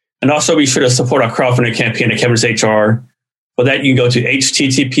 And also be sure to support our crowdfunding campaign at Cavness HR. For that, you can go to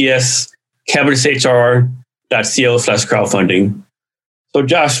https://cavnesshr.co/crowdfunding. So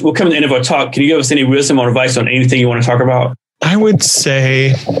Josh, we'll come to the end of our talk. Can you give us any wisdom or advice on anything you want to talk about? I would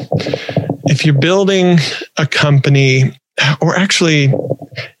say if you're building a company, or actually,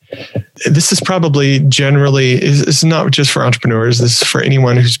 this is probably generally, it's not just for entrepreneurs. This is for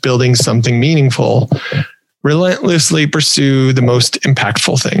anyone who's building something meaningful. Relentlessly pursue the most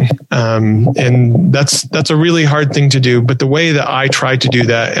impactful thing. And that's a really hard thing to do. But the way that I try to do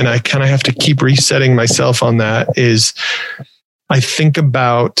that, and I kind of have to keep resetting myself on that, is I think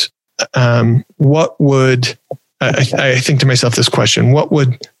about I think to myself this question: what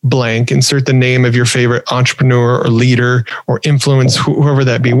would blank, insert the name of your favorite entrepreneur or leader or influence, whoever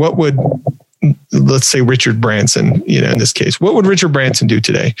that be, what would, let's say Richard Branson, in this case, what would Richard Branson do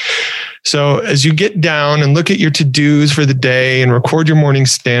today? So as you get down and look at your to-dos for the day and record your morning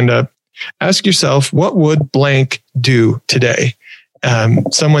stand-up, ask yourself, what would blank do today?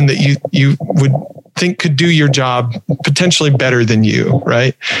 Someone that you would think could do your job potentially better than you,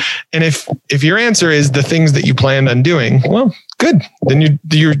 right? And if your answer is the things that you planned on doing, well, good. Then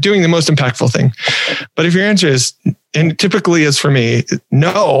you're doing the most impactful thing. But if your answer is, and typically is for me,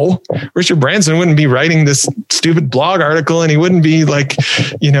 no, Richard Branson wouldn't be writing this stupid blog article, and he wouldn't be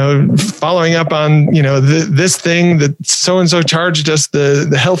following up on, this thing that so-and-so charged us, the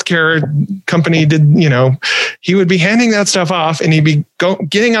healthcare company did, he would be handing that stuff off, and he'd be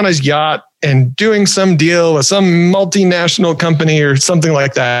getting on his yacht and doing some deal with some multinational company or something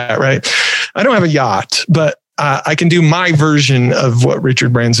like that, right? I don't have a yacht, but I can do my version of what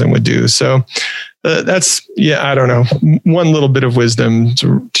Richard Branson would do. So that's, I don't know, one little bit of wisdom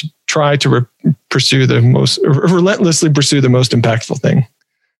to try to relentlessly pursue the most impactful thing.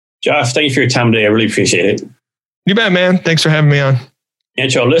 Josh, thank you for your time today. I really appreciate it. You bet, man. Thanks for having me on. And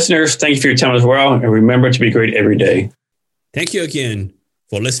to our listeners, thank you for your time as well. And remember to be great every day. Thank you again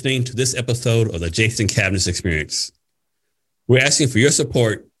for listening to this episode of the Jason Cavness Experience. We're asking for your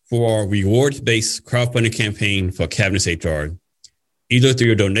support for our rewards-based crowdfunding campaign for Cavness HR, either through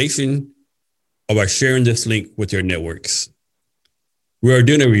your donation or by sharing this link with your networks. We are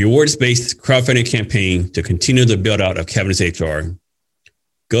doing a rewards-based crowdfunding campaign to continue the build-out of Cavness HR.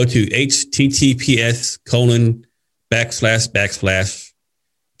 Go to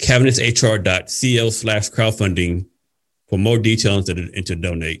https://cavnesshr.co/crowdfunding for more details and to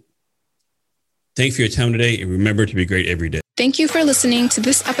donate. Thanks for your time today, and remember to be great every day. Thank you for listening to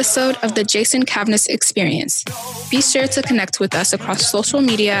this episode of the Jason Cavness Experience. Be sure to connect with us across social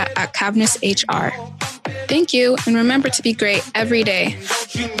media at Cavness HR. Thank you, and remember to be great every day.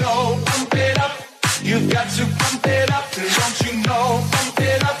 Don't you know, pump it up. You've got to pump it up. Don't you know, pump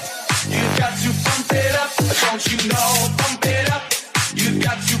it up. You've got to pump it up. Don't you know?